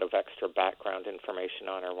with a lot of extra background information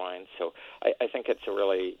on our wines. So I think it's a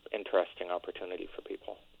really interesting opportunity for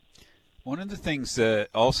people. One of the things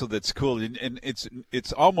also that's cool, and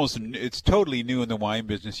it's totally new in the wine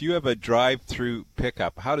business. You have a drive-through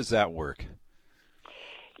pickup. How does that work?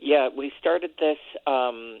 Yeah, we started this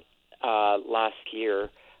last year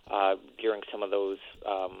during some of those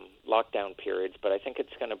lockdown periods, but I think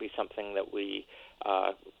it's going to be something that we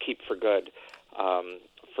keep for good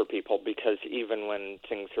for people, because even when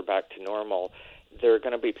things are back to normal, there are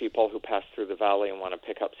going to be people who pass through the valley and want to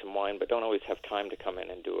pick up some wine but don't always have time to come in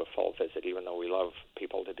and do a full visit, even though we love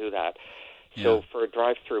people to do that. Yeah. So for a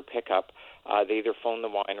drive-through pickup, they either phone the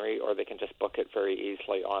winery or they can just book it very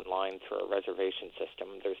easily online through a reservation system.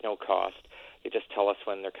 There's no cost. They just tell us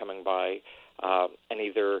when they're coming by, and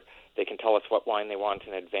either they can tell us what wine they want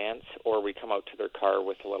in advance, or we come out to their car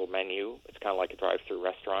with a little menu. It's kind of like a drive-through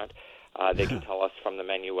restaurant. They can tell us from the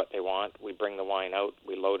menu what they want. We bring the wine out,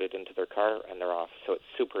 we load it into their car, and they're off. So it's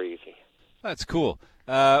super easy. That's cool.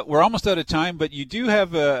 We're almost out of time, but you do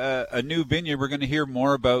have a new vineyard we're going to hear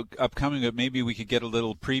more about upcoming, but maybe we could get a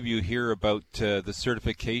little preview here about the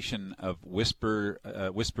certification of Whispered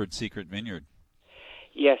Secret Vineyard.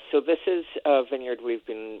 Yes, so this is a vineyard we've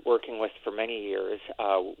been working with for many years,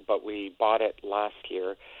 but we bought it last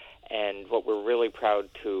year, and what we're really proud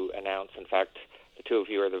to announce, in fact, the two of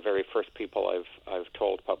you are the very first people I've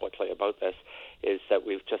told publicly about this, is that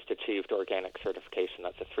we've just achieved organic certification.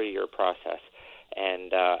 That's a 3-year process,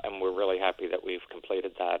 and we're really happy that we've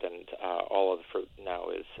completed that, and all of the fruit now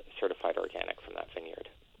is certified organic from that vineyard.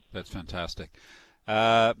 That's fantastic.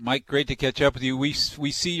 Mike, great to catch up with you. We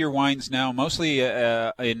see your wines now mostly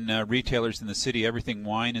in retailers in the city. Everything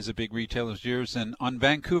Wine is a big retailer of yours. And on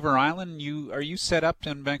Vancouver Island, are you set up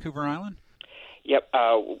on Vancouver Island? Yep,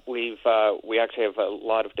 we actually have a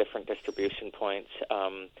lot of different distribution points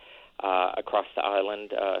across the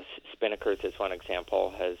island. Spinnaker's is one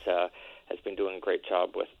example, has been doing a great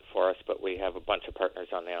job for us, but we have a bunch of partners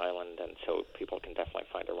on the island, and so people can definitely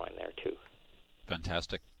find our wine there too.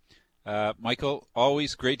 Fantastic. Michael,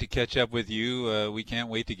 always great to catch up with you. We can't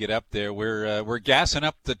wait to get up there. We're gassing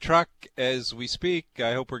up the truck as we speak.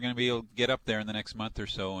 I hope we're going to be able to get up there in the next month or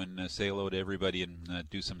so and say hello to everybody and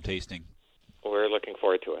do some tasting. We're looking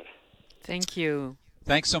forward to it. Thank you.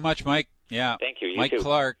 Thanks so much, Mike. Yeah. Thank you. Mike too.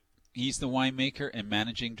 Clark, he's the winemaker and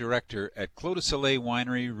managing director at Clos du Soleil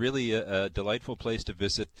Winery. Really a delightful place to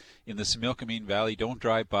visit in the Similkameen Valley. Don't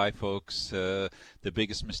drive by, folks. The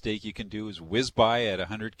biggest mistake you can do is whiz by at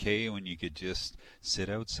 100K when you could just sit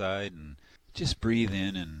outside and just breathe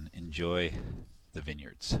in and enjoy the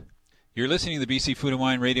vineyards. You're listening to the BC Food and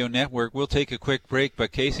Wine Radio Network. We'll take a quick break,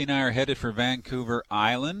 but Casey and I are headed for Vancouver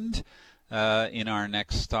Island. In our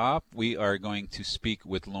next stop, we are going to speak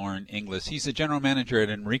with Lauren Inglis. He's the general manager at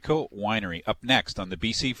Enrico Winery. Up next on the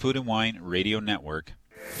BC Food and Wine Radio Network.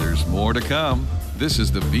 There's more to come. This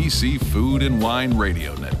is the BC Food and Wine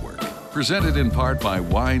Radio Network, presented in part by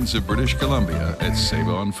Wines of British Columbia at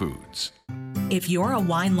Save-On Foods. If you're a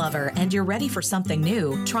wine lover and you're ready for something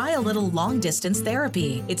new, try a little long-distance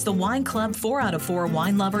therapy. It's the wine club 4 out of 4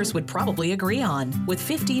 wine lovers would probably agree on. With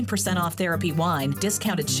 15% off therapy wine,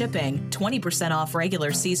 discounted shipping, 20% off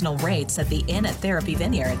regular seasonal rates at the Inn at Therapy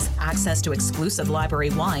Vineyards, access to exclusive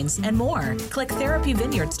library wines, and more. Click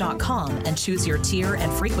therapyvineyards.com and choose your tier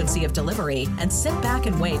and frequency of delivery, and sit back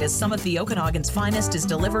and wait as some of the Okanagan's finest is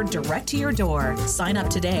delivered direct to your door. Sign up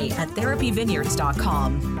today at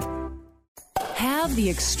therapyvineyards.com. Have the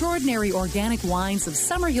extraordinary organic wines of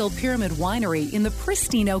Summerhill Pyramid Winery in the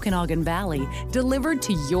pristine Okanagan Valley delivered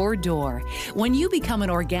to your door. When you become an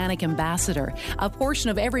organic ambassador, a portion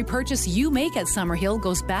of every purchase you make at Summerhill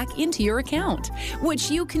goes back into your account, which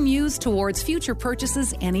you can use towards future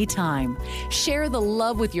purchases anytime. Share the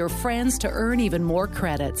love with your friends to earn even more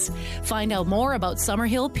credits. Find out more about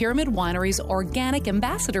Summerhill Pyramid Winery's Organic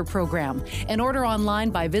Ambassador Program and order online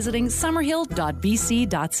by visiting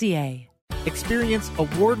summerhill.bc.ca. Experience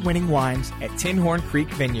award-winning wines at Tin Horn Creek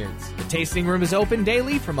Vineyards. The tasting room is open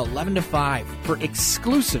daily from 11 to 5. For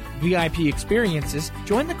exclusive VIP experiences,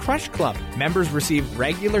 join the Crush Club. Members receive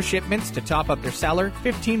regular shipments to top up their cellar,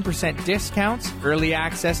 15% discounts, early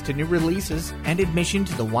access to new releases, and admission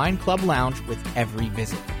to the Wine Club Lounge with every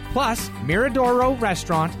visit. Plus, Miradoro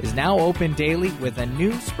Restaurant is now open daily with a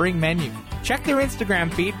new spring menu. Check their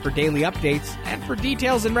Instagram feed for daily updates, and for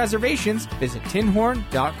details and reservations, visit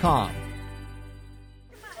tinhorn.com.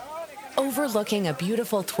 Overlooking a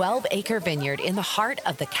beautiful 12-acre vineyard in the heart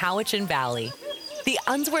of the Cowichan Valley, the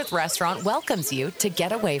Unsworth Restaurant welcomes you to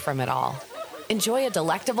get away from it all. Enjoy a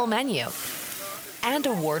delectable menu and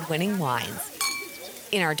award-winning wines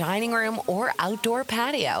in our dining room or outdoor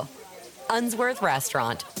patio. Unsworth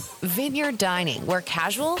Restaurant, vineyard dining where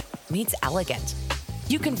casual meets elegant.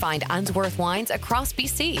 You can find Unsworth wines across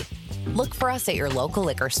BC. Look for us at your local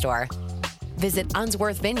liquor store. Visit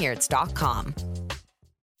unsworthvineyards.com.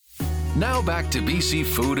 Now back to BC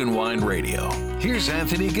Food and Wine Radio. Here's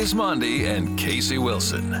Anthony Gismondi and Casey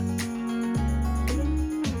Wilson.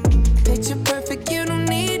 Picture perfect, you don't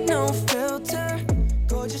need no filter.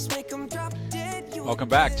 Gorgeous, make them drop dead. Welcome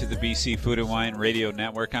back to the BC Food and Wine Radio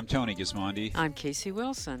Network. I'm Tony Gismondi. I'm Casey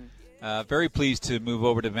Wilson. Very pleased to move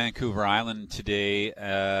over to Vancouver Island today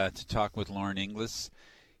to talk with Lauren Inglis.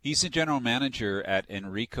 He's the general manager at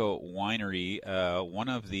Enrico Winery, one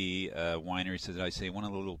of the wineries, as I say, one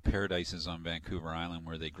of the little paradises on Vancouver Island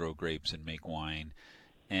where they grow grapes and make wine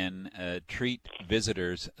and treat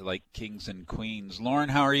visitors like kings and queens. Lauren,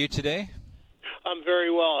 how are you today? I'm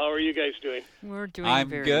very well. How are you guys doing? We're doing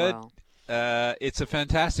very well. I'm good. It's a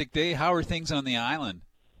fantastic day. How are things on the island?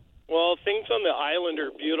 Well, things on the island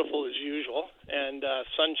are beautiful as usual, and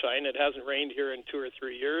sunshine. It hasn't rained here in 2 or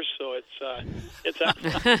 3 years, so it's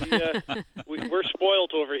actually we're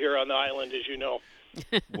spoiled over here on the island, as you know.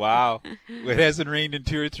 Wow, it hasn't rained in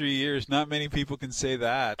 2 or 3 years. Not many people can say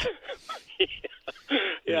that.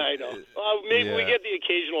 Yeah, I know. Maybe we get the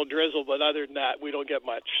occasional drizzle, but other than that, we don't get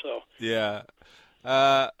much. So yeah.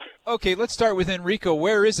 Okay, let's start with Enrico.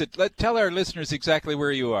 Where is it? Tell our listeners exactly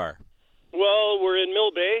where you are. Well, we're in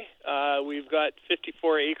Mill Bay. We've got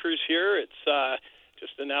 54 acres here. It's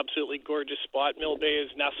just an absolutely gorgeous spot. Mill Bay is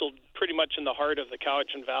nestled pretty much in the heart of the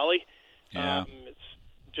Cowichan Valley. Yeah. It's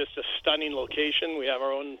just a stunning location. We have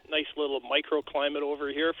our own nice little microclimate over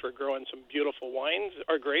here for growing some beautiful wines,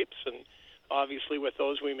 or grapes, and obviously with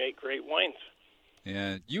those we make great wines.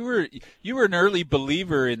 Yeah, you were an early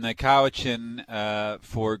believer in the Cowichan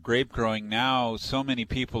for grape growing. Now, so many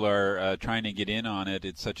people are trying to get in on it.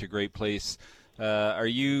 It's such a great place.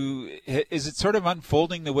 Is it sort of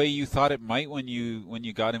unfolding the way you thought it might when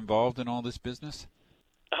you got involved in all this business?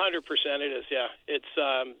 100% it is. Yeah,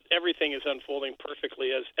 it's everything is unfolding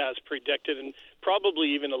perfectly as predicted, and probably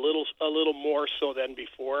even a little more so than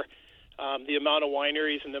before. The amount of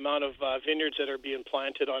wineries and the amount of vineyards that are being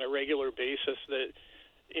planted on a regular basis, that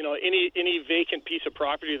any vacant piece of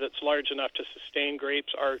property that's large enough to sustain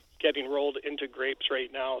grapes are getting rolled into grapes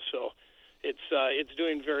right now. So it's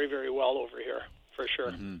doing very, very well over here for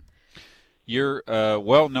sure. Mm-hmm. You're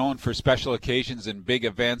well known for special occasions and big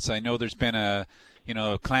events. I know there's been a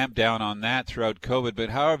clamp down on that throughout COVID, but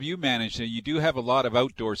how have you managed it? You do have a lot of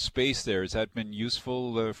outdoor space there. Has that been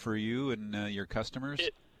useful for you and your customers?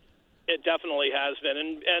 It definitely has been,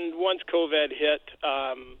 and once COVID hit,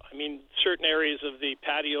 certain areas of the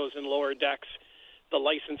patios and lower decks, the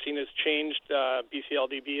licensing has changed.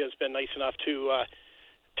 BCLDB has been nice enough to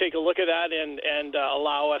take a look at that and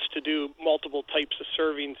allow us to do multiple types of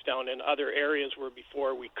servings down in other areas where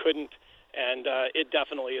before we couldn't, and it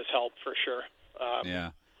definitely has helped for sure.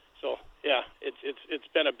 So yeah, it's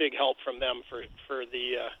been a big help from them for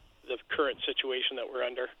the current situation that we're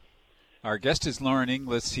under. Our guest is Lauren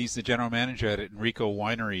Inglis. He's the general manager at Enrico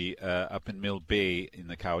Winery up in Mill Bay in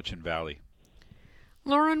the Cowichan Valley.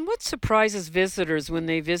 Lauren, what surprises visitors when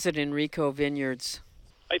they visit Enrico Vineyards?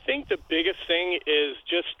 I think the biggest thing is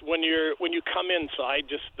just when you come inside,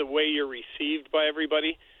 just the way you're received by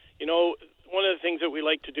everybody. One of the things that we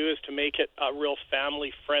like to do is to make it a real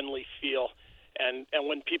family-friendly feel. And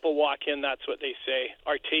when people walk in, that's what they say.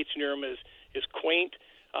 Our tasting room is quaint.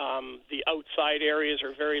 The outside areas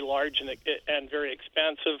are very large and very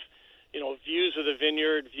expansive. Views of the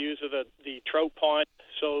vineyard, views of the trout pond.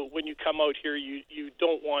 So when you come out here, you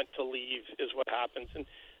don't want to leave is what happens. And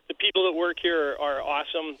the people that work here are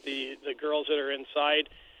awesome. The girls that are inside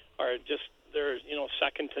are they're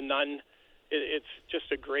second to none. It's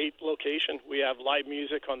just a great location. We have live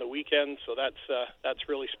music on the weekends, so that's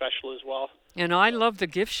really special as well. And I love the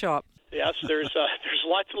gift shop. Yes, there's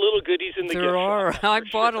lots of little goodies in the gift shop. There are. I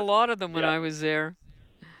bought sure. a lot of them when I was there.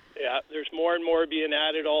 Yeah, there's more and more being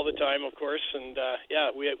added all the time, of course, and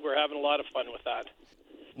we're having a lot of fun with that.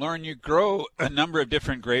 Lauren, you grow a number of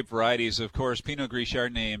different grape varieties. Of course, Pinot Gris,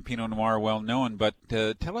 Chardonnay, and Pinot Noir are well known, but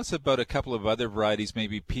tell us about a couple of other varieties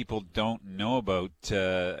maybe people don't know about,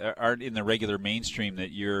 aren't in the regular mainstream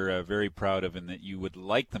that you're very proud of and that you would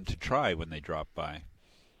like them to try when they drop by.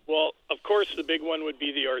 Well, of course, the big one would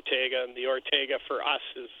be the Ortega, and the Ortega for us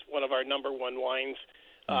is one of our number one wines.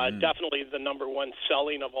 Definitely the number one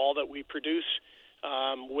selling of all that we produce.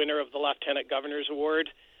 Winner of the Lieutenant Governor's Award.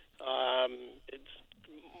 It's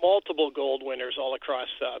multiple gold winners all across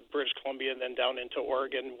British Columbia and then down into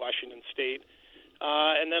Oregon, Washington State.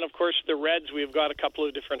 And then, of course, the reds. We've got a couple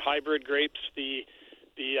of different hybrid grapes, the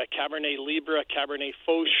Cabernet Libre, Cabernet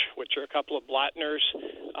Fauche, which are a couple of Blattners,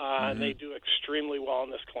 and they do extremely well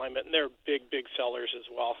in this climate, and they're big sellers as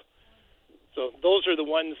well. So those are the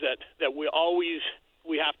ones that we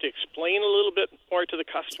have to explain a little bit more to the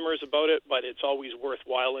customers about it, but it's always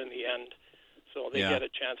worthwhile in the end. So they get a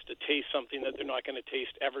chance to taste something that they're not going to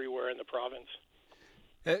taste everywhere in the province.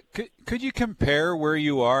 Could you compare where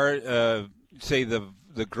you are, say the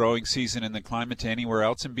growing season and the climate, to anywhere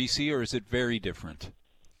else in BC, or is it very different?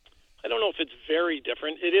 I don't know if it's very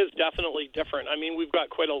different. It is definitely different. I mean, we've got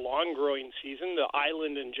quite a long growing season. The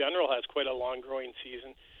island in general has quite a long growing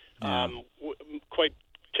season. Quite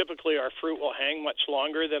typically, our fruit will hang much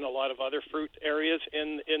longer than a lot of other fruit areas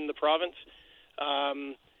in the province.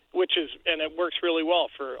 And it works really well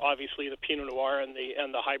for obviously the Pinot Noir and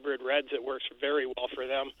the hybrid reds. It works very well for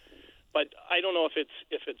them. But I don't know if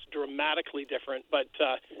it's dramatically different. But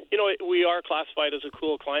we are classified as a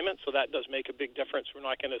cool climate, so that does make a big difference. We're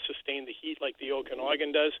not going to sustain the heat like the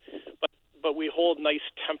Okanagan does, but we hold nice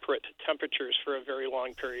temperate temperatures for a very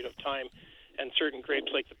long period of time. And certain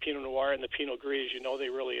grapes like the Pinot Noir and the Pinot Gris, they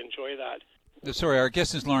really enjoy that. Sorry, our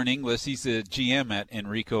guest is Lauren Inglis. He's the GM at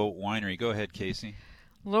Enrico Winery. Go ahead, Casey.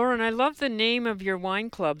 Lauren, I love the name of your wine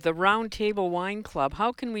club, the Round Table Wine Club.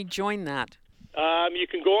 How can we join that? You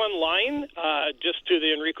can go online just to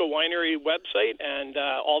the Enrico Winery website, and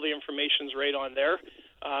all the information's right on there.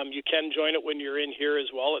 You can join it when you're in here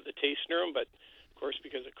as well at the tasting room, but of course,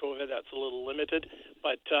 because of COVID, that's a little limited.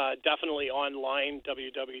 But definitely online,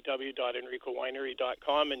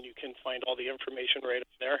 www.enricowinery.com, and you can find all the information right up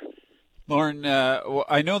there. Lauren,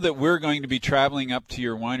 I know that we're going to be traveling up to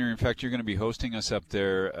your winery. In fact, you're going to be hosting us up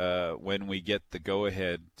there when we get the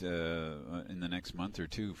go-ahead in the next month or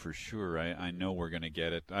two, for sure. I know we're going to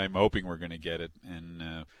get it. I'm hoping we're going to get it,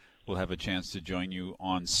 and we'll have a chance to join you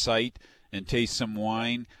on site and taste some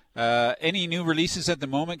wine. Any new releases at the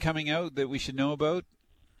moment coming out that we should know about?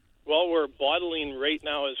 Well, we're bottling right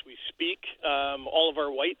now as we speak. All of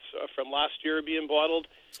our whites from last year are being bottled.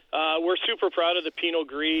 We're super proud of the Pinot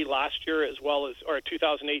Gris last year or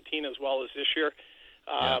 2018 as well as this year.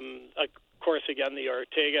 Of course, again, the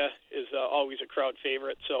Ortega is always a crowd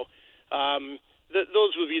favorite. So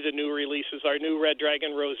those would be the new releases. Our new Red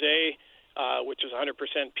Dragon Rosé, which is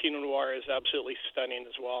 100% Pinot Noir, is absolutely stunning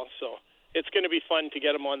as well. So it's going to be fun to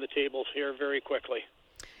get them on the tables here very quickly.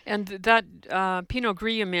 And that Pinot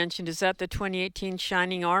Gris you mentioned, is that the 2018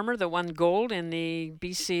 Shining Armor that won gold in the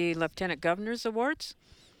BC Lieutenant Governor's Awards?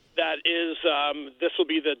 That is, this will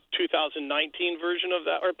be the 2019 version of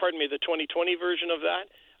that, or pardon me, the 2020 version of that.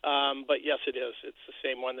 But yes, it is. It's the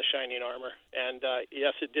same one, the Shining Armor. And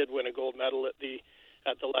yes, it did win a gold medal at the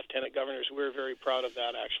Lieutenant Governor's. We're very proud of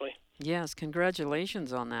that, actually. Yes,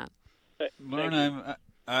 congratulations on that. Lauren,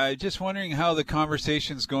 I'm just wondering how the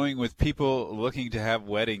conversation's going with people looking to have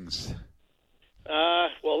weddings.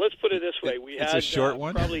 Well, let's put it this way. It's a short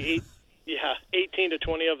one? Probably 18 to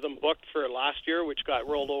 20 of them booked for last year, which got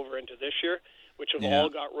rolled over into this year, which have all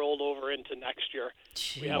got rolled over into next year.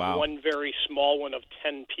 We have one very small one of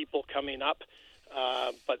 10 people coming up,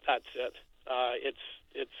 but that's it.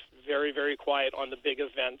 It's very, very quiet on the big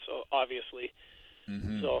events, obviously.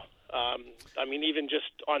 Mm-hmm. So, I mean, even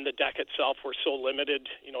just on the deck itself, we're so limited.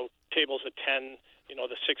 Tables of 10,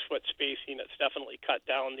 the 6-foot spacing, it's definitely cut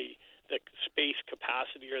down the space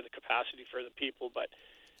capacity or the capacity for the people, but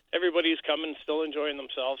everybody's coming, still enjoying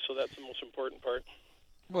themselves, so that's the most important part.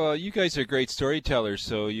 Well, you guys are great storytellers,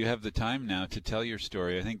 so you have the time now to tell your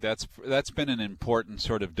story. I think that's been an important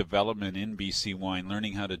sort of development in BC wine,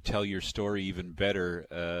 learning how to tell your story even better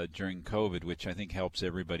during COVID, which I think helps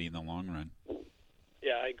everybody in the long run.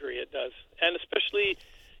 Yeah, I agree, it does. And especially,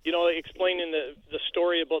 explaining the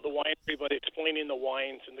story about the winery, but explaining the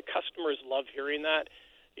wines, and the customers love hearing that.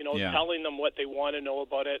 Telling them what they want to know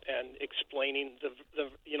about it and explaining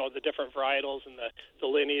the different varietals and the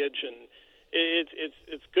lineage, and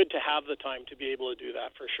it's good to have the time to be able to do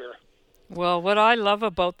that for sure. Well, what I love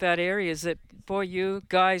about that area is that, boy, you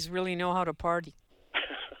guys really know how to party.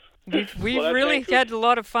 We've really had a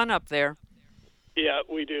lot of fun up there. Yeah,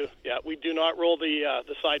 we do. Yeah, we do not roll the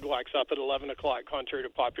sidewalks up at 11 o'clock, contrary to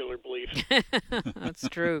popular belief. That's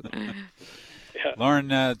true. Yeah.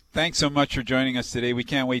 Lauren, thanks so much for joining us today. We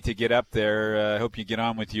can't wait to get up there. I hope you get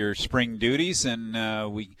on with your spring duties,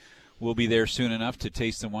 and we we'll be there soon enough to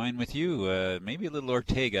taste the wine with you. Maybe a little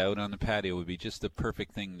Ortega out on the patio would be just the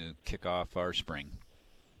perfect thing to kick off our spring.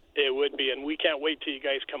 It would be, and we can't wait till you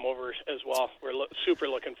guys come over as well. We're super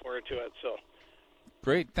looking forward to it. So,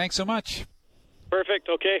 great. Thanks so much. Perfect.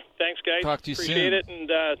 Okay. Thanks, guys. Talk to you Appreciate soon. it,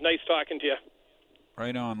 and nice talking to you.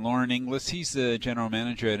 Right on. Lauren Inglis, he's the general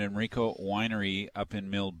manager at Enrico Winery up in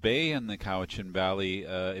Mill Bay in the Cowichan Valley.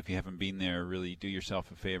 If you haven't been there, really do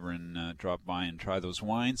yourself a favor and drop by and try those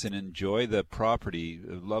wines and enjoy the property,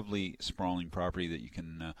 a lovely sprawling property that you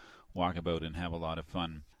can walk about and have a lot of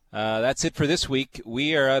fun. That's it for this week.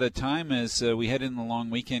 We are out of time as we head in the long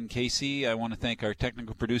weekend. Casey, I want to thank our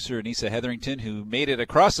technical producer, Anissa Hetherington, who made it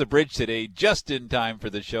across the bridge today just in time for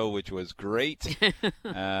the show, which was great,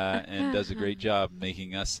 and does a great job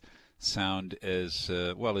making us sound as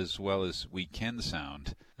well as we can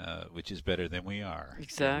sound, which is better than we are.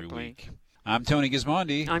 Exactly. Every week. I'm Tony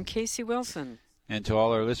Gismondi. I'm Casey Wilson. And to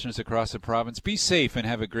all our listeners across the province, be safe and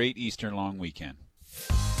have a great Easter long weekend.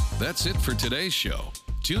 That's it for today's show.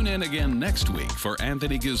 Tune in again next week for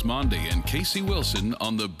Anthony Gismondi and Casey Wilson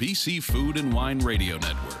on the BC Food and Wine Radio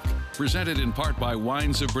Network. Presented in part by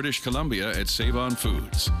Wines of British Columbia at Save-On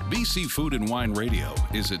Foods. BC Food and Wine Radio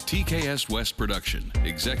is a TKS West production.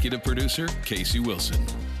 Executive producer, Casey Wilson.